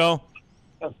 there we go.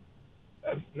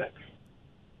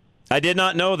 I did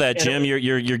not know that, Jim.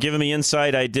 You're giving me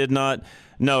insight I did not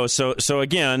know. So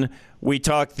again, we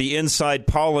talk the inside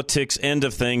politics end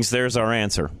of things. There's our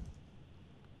answer.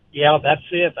 Yeah, that's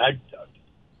it.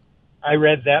 I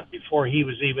read that before he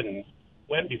was even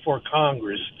went before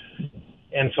Congress.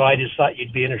 And so I just thought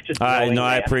you'd be interested in knowing that.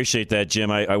 I appreciate that, Jim.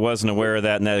 I wasn't aware of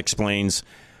that, and that explains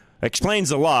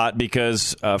a lot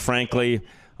because, frankly,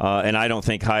 and I don't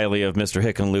think highly of Mr.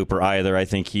 Hickenlooper either. I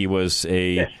think he was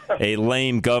a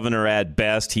lame governor at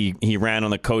best. He ran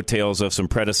on the coattails of some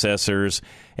predecessors,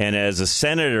 and as a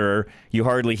senator, you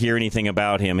hardly hear anything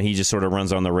about him. He just sort of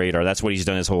runs on the radar. That's what he's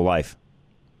done his whole life.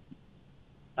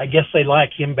 I guess they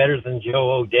like him better than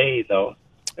Joe O'Dea, though.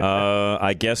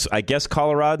 I guess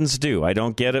Coloradans do. I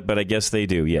don't get it, but I guess they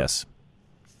do. Yes.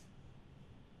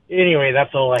 Anyway,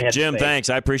 that's all I had. Jim, to say. thanks.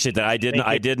 I appreciate that.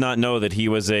 I did not know that he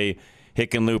was a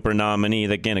Hickenlooper nominee.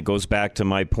 Again, it goes back to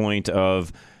my point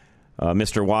of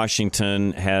Mr.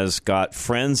 Washington has got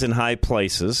friends in high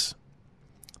places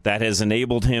that has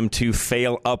enabled him to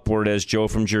fail upward, as Joe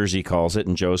from Jersey calls it,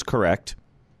 and Joe's correct.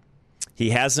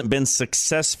 He hasn't been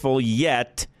successful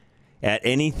yet at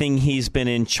anything he's been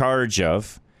in charge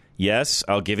of. Yes,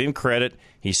 I'll give him credit.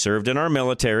 He served in our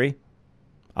military.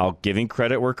 I'll give him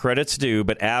credit where credit's due.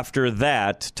 But after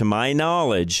that, to my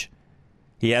knowledge,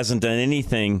 he hasn't done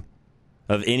anything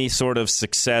of any sort of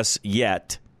success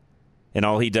yet. And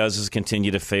all he does is continue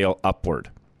to fail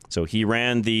upward. So he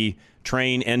ran the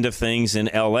train end of things in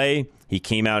L.A. He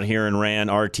came out here and ran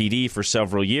RTD for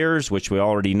several years, which we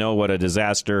already know what a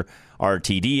disaster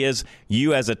RTD is.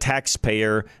 You as a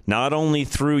taxpayer, not only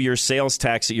through your sales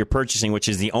tax that you're purchasing, which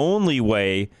is the only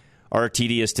way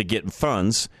RTD is to get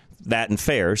funds, that and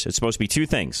fares. It's supposed to be 2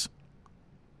 things.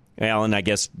 Well, and I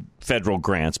guess federal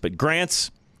grants, but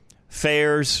grants,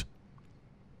 fares,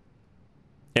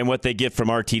 and what they get from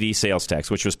RTD sales tax,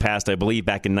 which was passed, I believe,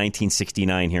 back in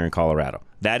 1969 here in Colorado.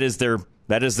 That is their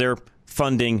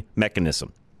funding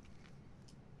mechanism.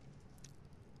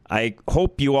 I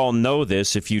hope you all know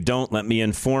this. If you don't, let me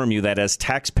inform you that as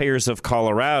taxpayers of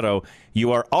Colorado,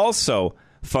 you are also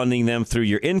funding them through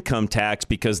your income tax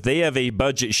because they have a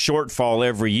budget shortfall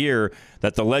every year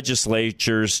that the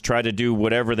legislatures try to do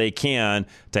whatever they can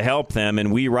to help them,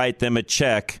 and we write them a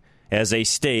check as a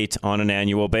state on an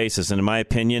annual basis. And in my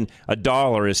opinion,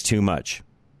 $1 is too much.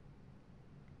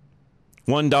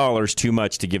 $1 is too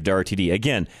much to give to RTD.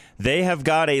 Again, they have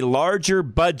got a larger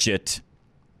budget.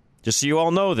 Just so you all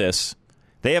know this,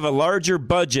 they have a larger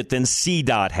budget than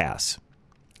CDOT has,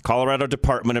 Colorado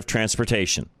Department of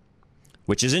Transportation,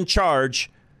 which is in charge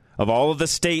of all of the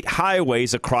state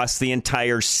highways across the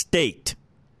entire state.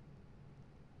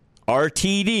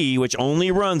 RTD, which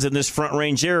only runs in this Front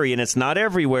Range area, and it's not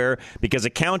everywhere because a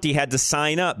county had to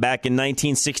sign up back in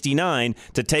 1969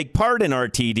 to take part in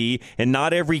RTD, and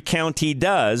not every county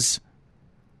does.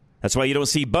 That's why you don't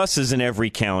see buses in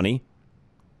every county.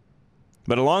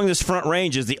 But along this Front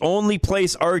Range is the only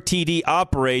place RTD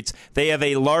operates. They have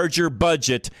a larger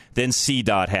budget than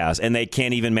CDOT has, and they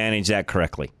can't even manage that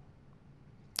correctly.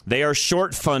 They are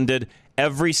short-funded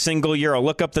every single year. I'll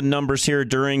look up the numbers here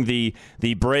during the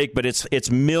break, but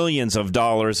it's millions of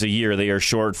dollars a year they are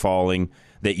shortfalling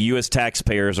that you as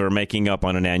taxpayers are making up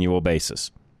on an annual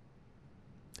basis.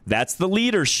 That's the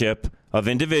leadership of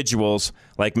individuals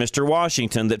like Mr.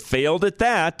 Washington that failed at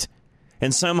that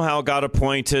and somehow got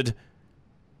appointed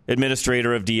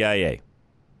administrator of DIA,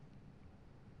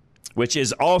 which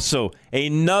is also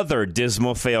another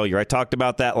dismal failure. I talked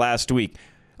about that last week.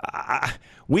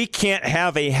 We can't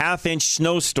have a half-inch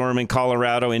snowstorm in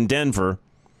Colorado, in Denver,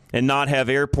 and not have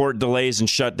airport delays and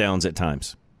shutdowns at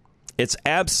times. It's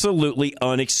absolutely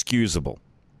unexcusable.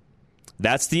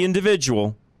 That's the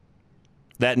individual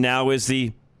that now is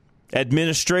the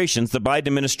Biden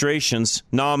administration's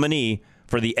nominee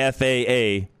for the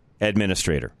FAA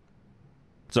administrator.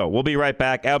 So we'll be right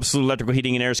back. Absolute Electrical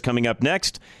Heating and Air is coming up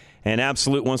next. And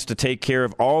Absolute wants to take care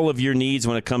of all of your needs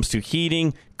when it comes to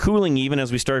heating, cooling even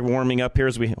as we start warming up here,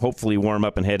 as we hopefully warm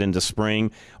up and head into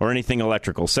spring, or anything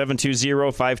electrical.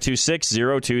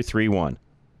 720-526-0231.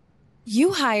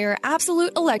 You hire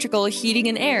Absolute Electrical Heating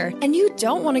and Air, and you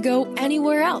don't want to go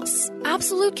anywhere else.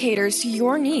 Absolute caters to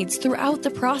your needs throughout the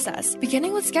process,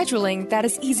 beginning with scheduling that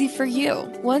is easy for you.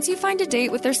 Once you find a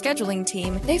date with their scheduling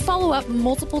team, they follow up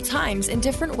multiple times in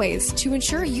different ways to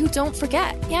ensure you don't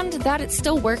forget and that it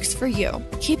still works for you.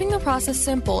 Keeping the process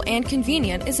simple and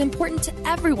convenient is important to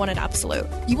everyone at Absolute.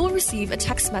 You will receive a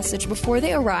text message before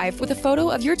they arrive with a photo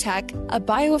of your tech, a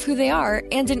bio of who they are,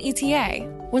 and an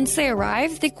ETA. Once they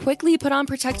arrive, they quickly put on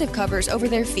protective covers over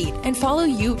their feet and follow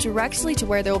you directly to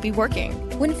where they will be working.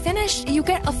 When finished, you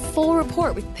get a full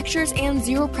report with pictures and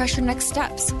zero-pressure next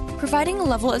steps. Providing a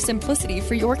level of simplicity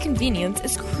for your convenience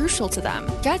is crucial to them.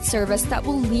 Get service that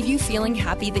will leave you feeling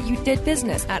happy that you did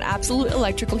business at Absolute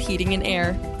Electrical Heating and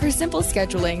Air. For simple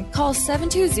scheduling, call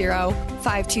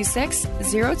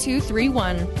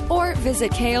 720-526-0231 or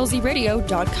visit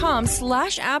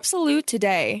klzradio.com/absolute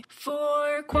today.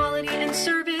 For quality and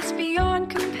service beyond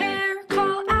compare,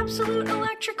 call Absolute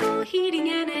Electrical Heating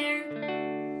and Air.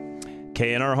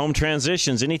 K&R Home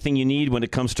Transitions, anything you need when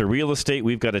it comes to real estate,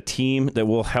 we've got a team that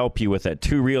will help you with that.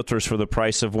 2 realtors for the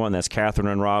price of one. That's Catherine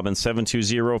and Robin,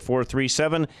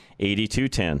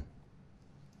 720-437-8210.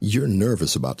 You're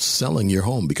nervous about selling your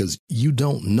home because you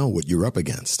don't know what you're up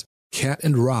against. Kat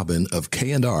and Robin of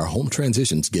K&R Home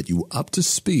Transitions get you up to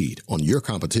speed on your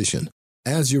competition.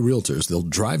 As your realtors, they'll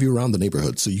drive you around the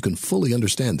neighborhood so you can fully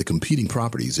understand the competing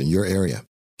properties in your area.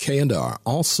 K&R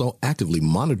also actively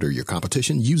monitor your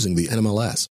competition using the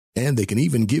NMLS, and they can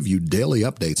even give you daily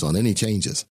updates on any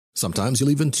changes. Sometimes you'll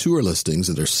even tour listings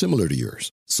that are similar to yours,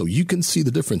 so you can see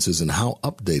the differences in how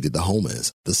updated the home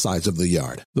is, the size of the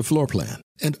yard, the floor plan,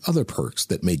 and other perks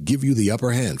that may give you the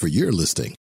upper hand for your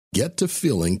listing. Get to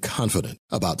feeling confident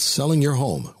about selling your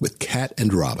home with Kat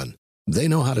and Robin. They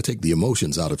know how to take the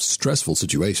emotions out of stressful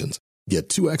situations. Get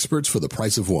 2 experts for the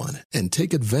price of one and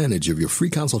take advantage of your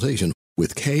free consultation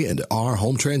with K&R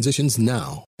Home Transitions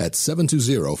now at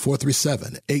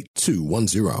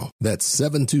 720-437-8210. That's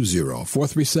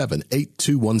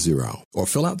 720-437-8210. Or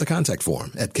fill out the contact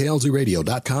form at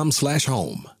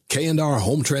klzradio.com/home. K&R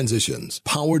Home Transitions,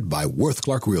 powered by Worth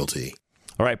Clark Realty.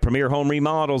 All right, Premier Home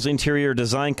Remodels, interior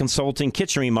design consulting,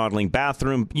 kitchen remodeling,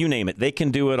 bathroom, you name it. They can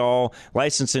do it all.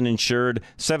 Licensed and insured,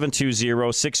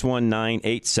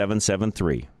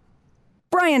 720-619-8773.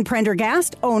 Brian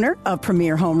Prendergast, owner of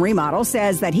Premier Home Remodel,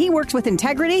 says that he works with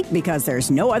integrity because there's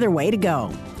no other way to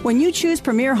go. When you choose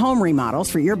Premier Home Remodels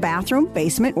for your bathroom,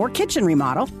 basement, or kitchen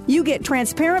remodel, you get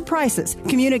transparent prices,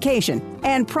 communication,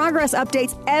 and progress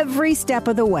updates every step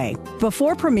of the way.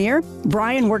 Before Premier,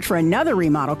 Brian worked for another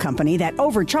remodel company that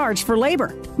overcharged for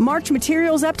labor, marked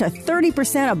materials up to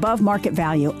 30% above market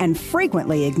value, and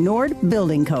frequently ignored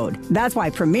building code. That's why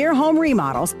Premier Home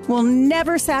Remodels will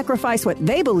never sacrifice what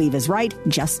they believe is right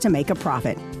just to make a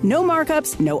profit. No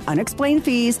markups, no unexplained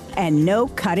fees, and no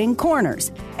cutting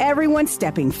corners. Everyone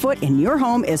stepping foot in your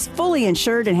home is fully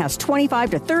insured and has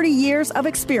 25 to 30 years of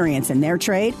experience in their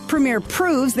trade. Premier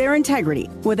proves their integrity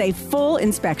with a full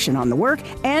inspection on the work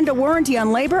and a warranty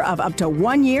on labor of up to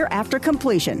 1 year after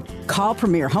completion. Call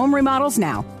Premier Home Remodels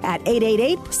now at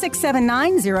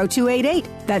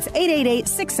 888-679-0288. That's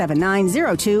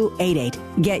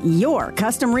 888-679-0288. Get your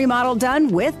custom remodel done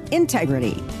with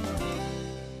integrity.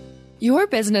 Your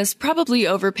business probably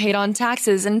overpaid on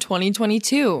taxes in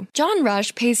 2022. John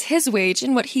Rush pays his wage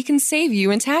in what he can save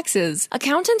you in taxes.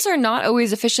 Accountants are not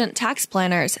always efficient tax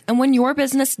planners, and when your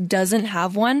business doesn't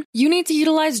have one, you need to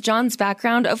utilize John's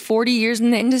background of 40 years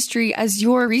in the industry as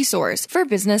your resource for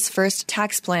business first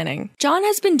tax planning. John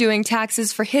has been doing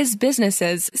taxes for his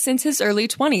businesses since his early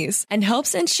 20s and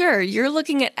helps ensure you're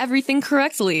looking at everything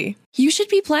correctly. You should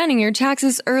be planning your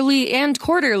taxes early and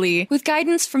quarterly with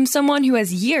guidance from someone who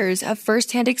has years of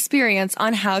first-hand experience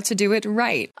on how to do it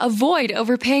right. Avoid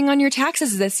overpaying on your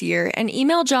taxes this year and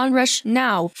email John Rush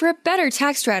now for a better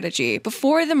tax strategy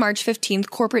before the March 15th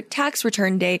corporate tax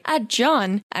return date at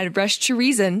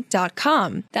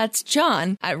john@rushtoreason.com. That's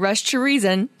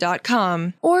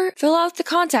john@rushtoreason.com. Or fill out the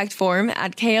contact form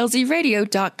at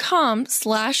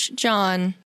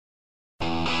klzradio.com/John.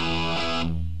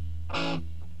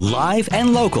 Live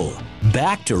and local.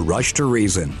 Back to Rush to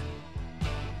Reason.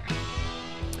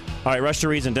 All right, Rush to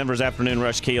Reason, Denver's Afternoon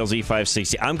Rush, KLZ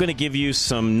 560. I'm going to give you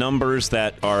some numbers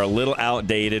that are a little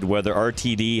outdated. Whether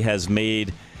RTD has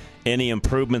made any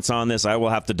improvements on this, I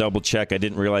will have to double check. I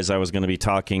didn't realize I was going to be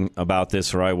talking about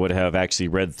this, or I would have actually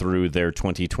read through their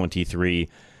 2023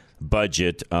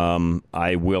 budget.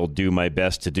 I will do my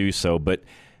best to do so. But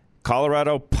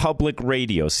Colorado Public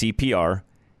Radio, CPR,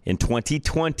 in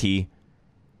 2020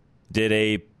 did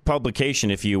a publication,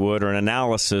 if you would, or an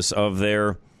analysis of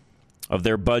their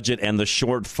budget and the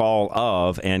shortfall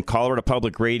of. And Colorado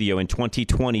Public Radio in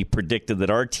 2020 predicted that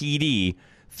RTD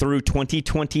through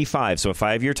 2025, so a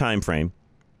 5-year time frame,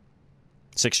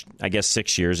 6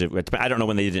 years. I don't know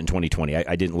when they did it in 2020.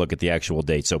 I didn't look at the actual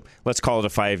date. So let's call it a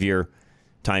 5-year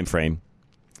time frame,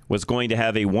 was going to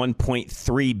have a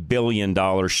 $1.3 billion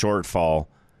shortfall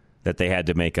that they had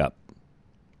to make up.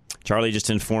 Charlie just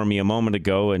informed me a moment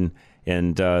ago, and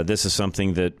this is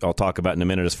something that I'll talk about in a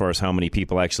minute as far as how many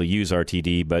people actually use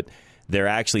RTD, but they're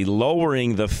actually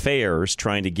lowering the fares,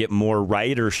 trying to get more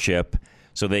ridership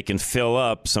so they can fill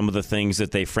up some of the things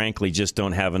that they frankly just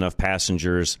don't have enough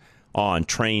passengers on,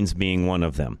 trains being one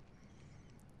of them.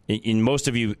 And most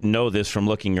of you know this from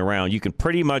looking around. You can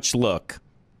pretty much look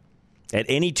at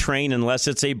any train, unless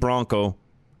it's a Bronco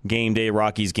game day,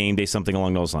 Rockies game day, something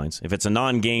along those lines. If it's a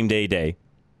non-game day,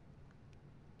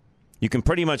 you can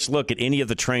pretty much look at any of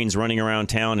the trains running around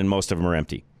town, and most of them are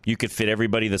empty. You could fit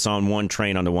everybody that's on one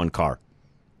train onto one car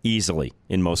easily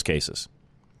in most cases.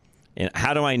 And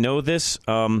how do I know this?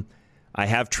 I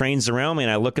have trains around me,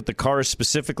 and I look at the cars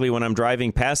specifically when I'm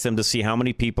driving past them to see how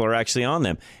many people are actually on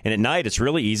them. And at night, it's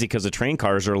really easy because the train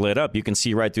cars are lit up. You can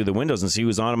see right through the windows and see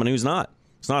who's on them and who's not.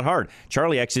 It's not hard.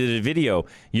 Charlie actually did a video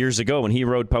years ago when he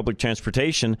rode public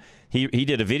transportation. He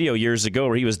did a video years ago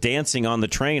where he was dancing on the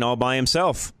train all by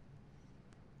himself.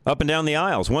 Up and down the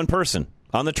aisles, one person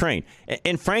on the train.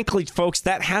 And frankly, folks,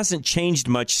 that hasn't changed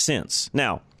much since.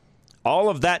 Now, all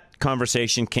of that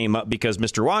conversation came up because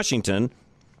Mr. Washington,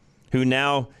 who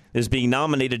now is being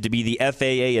nominated to be the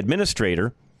FAA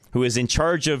administrator, who is in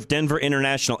charge of Denver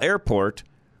International Airport,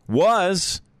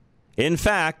 was, in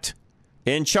fact,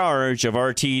 in charge of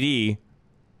RTD,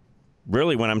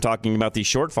 really when I'm talking about these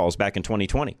shortfalls back in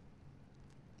 2020.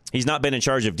 He's not been in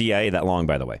charge of DIA that long,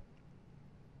 by the way.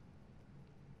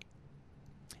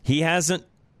 He hasn't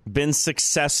been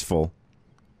successful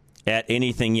at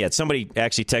anything yet. Somebody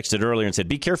actually texted earlier and said,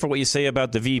 be careful what you say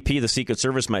about the VP. The Secret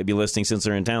Service might be listening since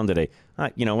they're in town today.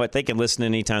 You know what? They can listen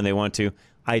anytime they want to.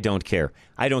 I don't care.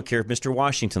 I don't care if Mr.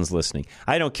 Washington's listening.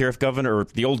 I don't care if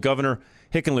the old Governor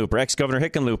Hickenlooper, ex-Governor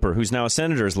Hickenlooper, who's now a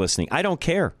senator, is listening. I don't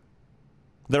care.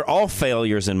 They're all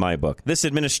failures in my book. This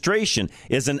administration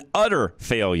is an utter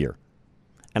failure.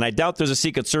 And I doubt there's a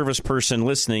Secret Service person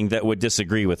listening that would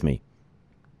disagree with me.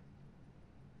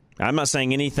 I'm not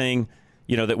saying anything,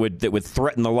 that would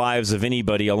threaten the lives of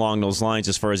anybody along those lines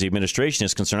as far as the administration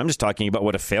is concerned. I'm just talking about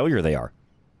what a failure they are.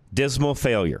 Dismal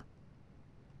failure.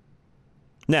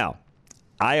 Now,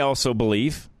 I also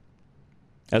believe,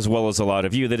 as well as a lot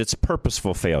of you, that it's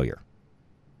purposeful failure.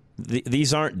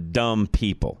 These aren't dumb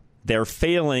people. They're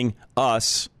failing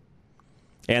us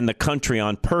and the country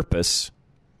on purpose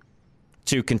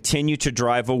to continue to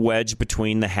drive a wedge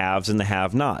between the haves and the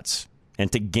have-nots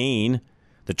and to gain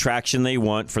the traction they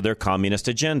want for their communist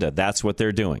agenda. That's what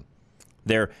they're doing.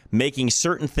 They're making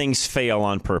certain things fail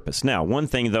on purpose. Now, one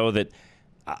thing, though, that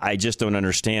I just don't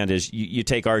understand is you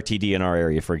take RTD in our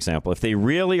area, for example. If they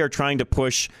really are trying to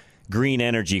push green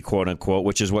energy, quote-unquote,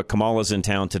 which is what Kamala's in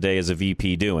town today as a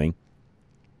VP doing,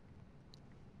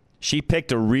 she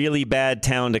picked a really bad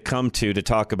town to come to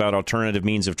talk about alternative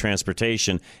means of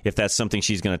transportation, if that's something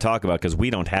she's going to talk about, because we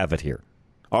don't have it here.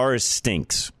 Ours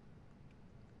stinks.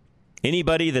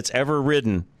 Anybody that's ever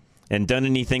ridden and done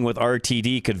anything with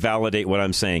RTD could validate what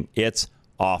I'm saying. It's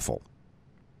awful.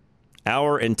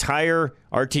 Our entire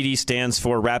RTD stands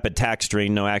for Rapid Tax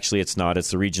Drain. No, actually it's not.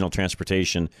 It's the Regional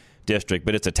Transportation District,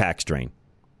 but it's a tax drain.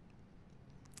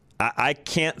 I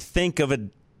can't think of a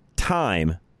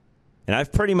time, and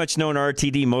I've pretty much known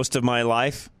RTD most of my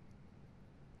life.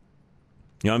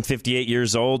 I'm 58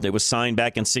 years old. It was signed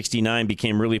back in 1969,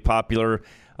 became really popular,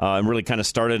 and really kind of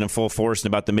started in full force in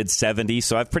about the mid-'70s.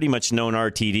 So I've pretty much known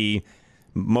RTD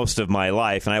most of my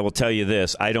life, and I will tell you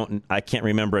this, I can't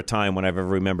remember a time when I've ever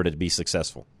remembered it to be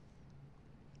successful.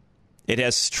 It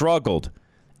has struggled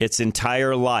its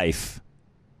entire life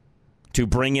to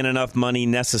bring in enough money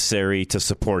necessary to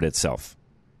support itself.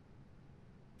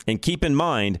 And keep in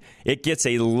mind, it gets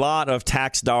a lot of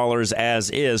tax dollars as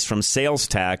is from sales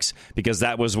tax, because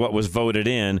that was what was voted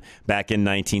in back in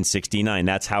 1969.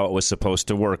 That's how it was supposed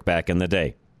to work back in the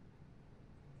day.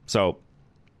 So,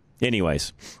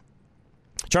 anyways,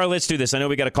 Charlie, let's do this. I know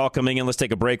we got a call coming in. Let's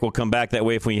take a break. We'll come back. That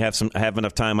way, if we have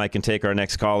enough time, I can take our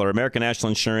next caller. American National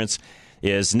Insurance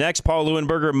is next. Paul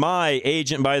Leuenberger, my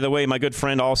agent, by the way, my good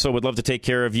friend, also would love to take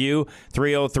care of you.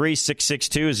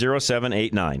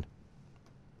 303-662-0789.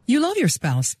 You love your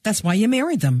spouse. That's why you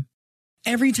married them.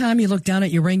 Every time you look down at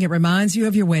your ring, it reminds you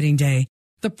of your wedding day,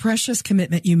 the precious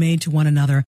commitment you made to one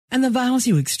another, and the vows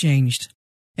you exchanged.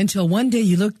 Until one day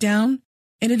you look down,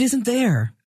 and it isn't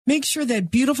there. Make sure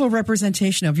that beautiful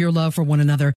representation of your love for one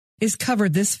another is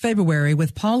covered this February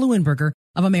with Paul Leuenberger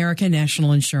of American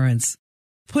National Insurance.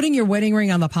 Putting your wedding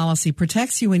ring on the policy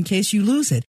protects you in case you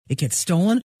lose it, it gets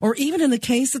stolen, or even in the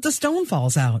case that the stone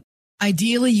falls out.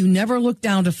 Ideally, you never look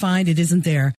down to find it isn't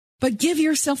there, but give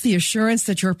yourself the assurance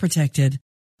that you're protected.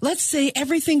 Let's say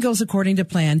everything goes according to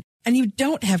plan and you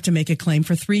don't have to make a claim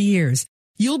for 3 years.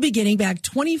 You'll be getting back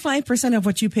 25% of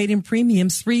what you paid in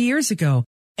premiums 3 years ago.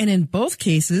 And in both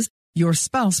cases, your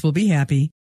spouse will be happy.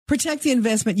 Protect the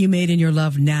investment you made in your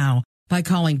love now by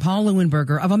calling Paul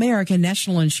Leuenberger of American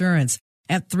National Insurance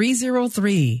at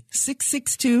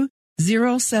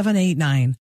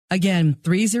 303-662-0789. Again,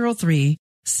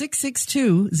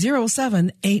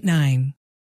 303-662-0789.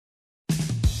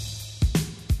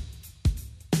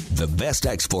 The best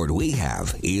export we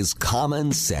have is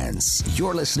common sense.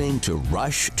 You're listening to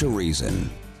Rush to Reason.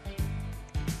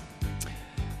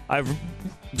 I've,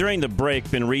 during the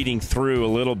break, been reading through a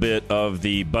little bit of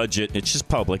the budget. It's just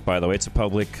public, by the way. It's a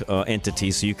public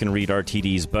entity, so you can read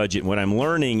RTD's budget. What I'm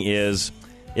learning is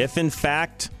if, in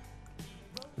fact,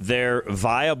 they're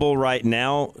viable right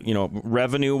now,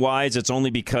 revenue-wise, it's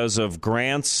only because of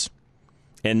grants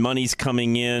and money's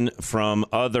coming in from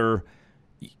other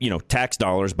tax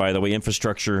dollars, by the way,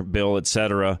 infrastructure bill, et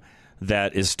cetera,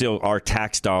 that is still our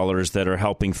tax dollars that are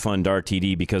helping fund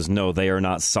RTD, because, no, they are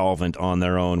not solvent on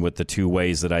their own with the two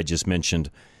ways that I just mentioned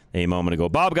a moment ago.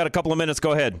 Bob, got a couple of minutes.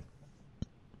 Go ahead.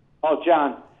 Oh,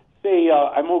 John,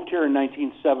 I moved here in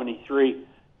 1973,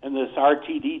 and this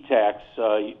RTD tax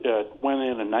went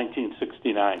in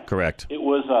 1969. Correct. It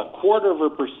was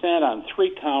 0.25% on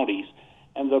 3 counties,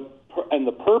 and the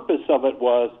purpose of it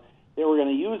was they were going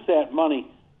to use that money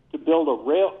to build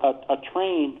a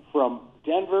train from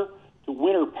Denver to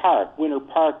Winter Park. Winter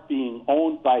Park being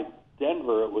owned by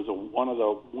Denver, it was one of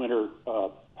the Winter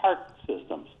Park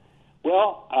systems.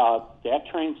 Well, that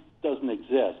train doesn't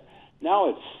exist. Now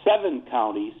it's 7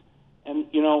 counties, and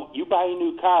you buy a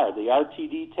new car, the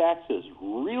RTD tax is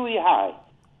really high.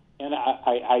 And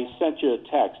I sent you a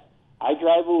text. I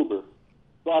drive Uber.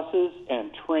 Buses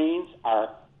and trains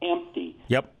are empty.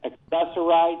 Yep.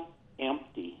 Accessoride,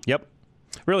 empty. Yep.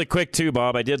 Really quick, too,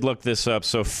 Bob, I did look this up.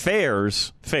 So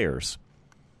fares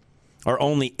are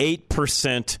only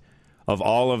 8% of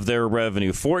all of their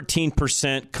revenue.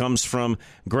 14% comes from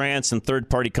grants and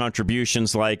third-party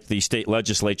contributions like the state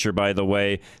legislature, by the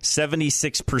way.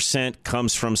 76%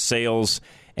 comes from sales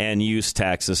and use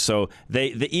taxes. So they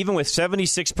even with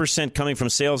 76% coming from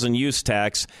sales and use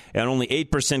tax and only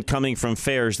 8% coming from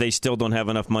fares, they still don't have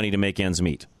enough money to make ends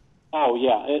meet. Oh,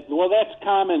 yeah. Well, that's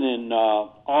common in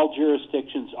all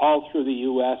jurisdictions all through the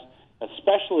U.S.,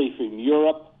 especially from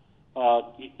Europe.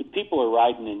 People are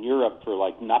riding in Europe for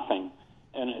like nothing,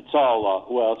 and it's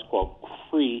all, it's called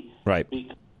free. Right.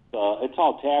 Because it's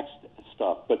all tax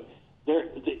stuff. But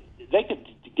they could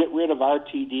get rid of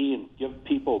RTD and give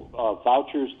people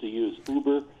vouchers to use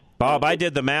Uber. Bob, I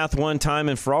did the math one time,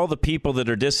 and for all the people that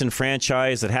are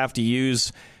disenfranchised that have to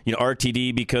use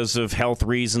RTD because of health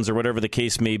reasons or whatever the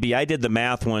case may be, I did the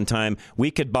math one time.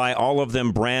 We could buy all of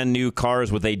them brand new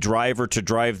cars with a driver to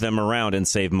drive them around and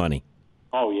save money.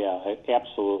 Oh, yeah,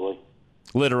 absolutely.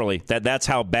 Literally. That's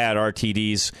how bad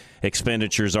RTD's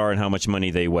expenditures are and how much money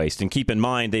they waste. And keep in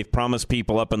mind, they've promised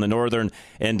people up in the northern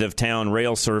end of town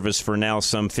rail service for now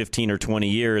some 15 or 20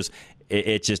 years.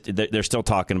 It just, they're still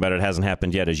talking about it. It hasn't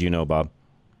happened yet, as you know, Bob.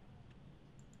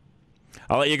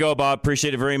 I'll let you go, Bob.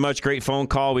 Appreciate it very much. Great phone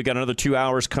call. We got another 2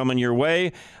 hours coming your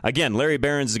way. Again, Larry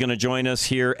Behrens is going to join us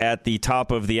here at the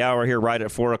top of the hour here right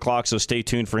at 4 o'clock, so stay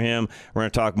tuned for him. We're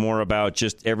going to talk more about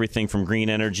just everything from green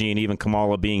energy and even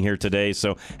Kamala being here today.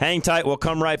 So hang tight. We'll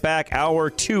come right back. Hour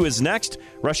 2 is next.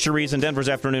 Rush to Reason, Denver's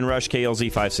Afternoon Rush, KLZ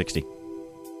 560.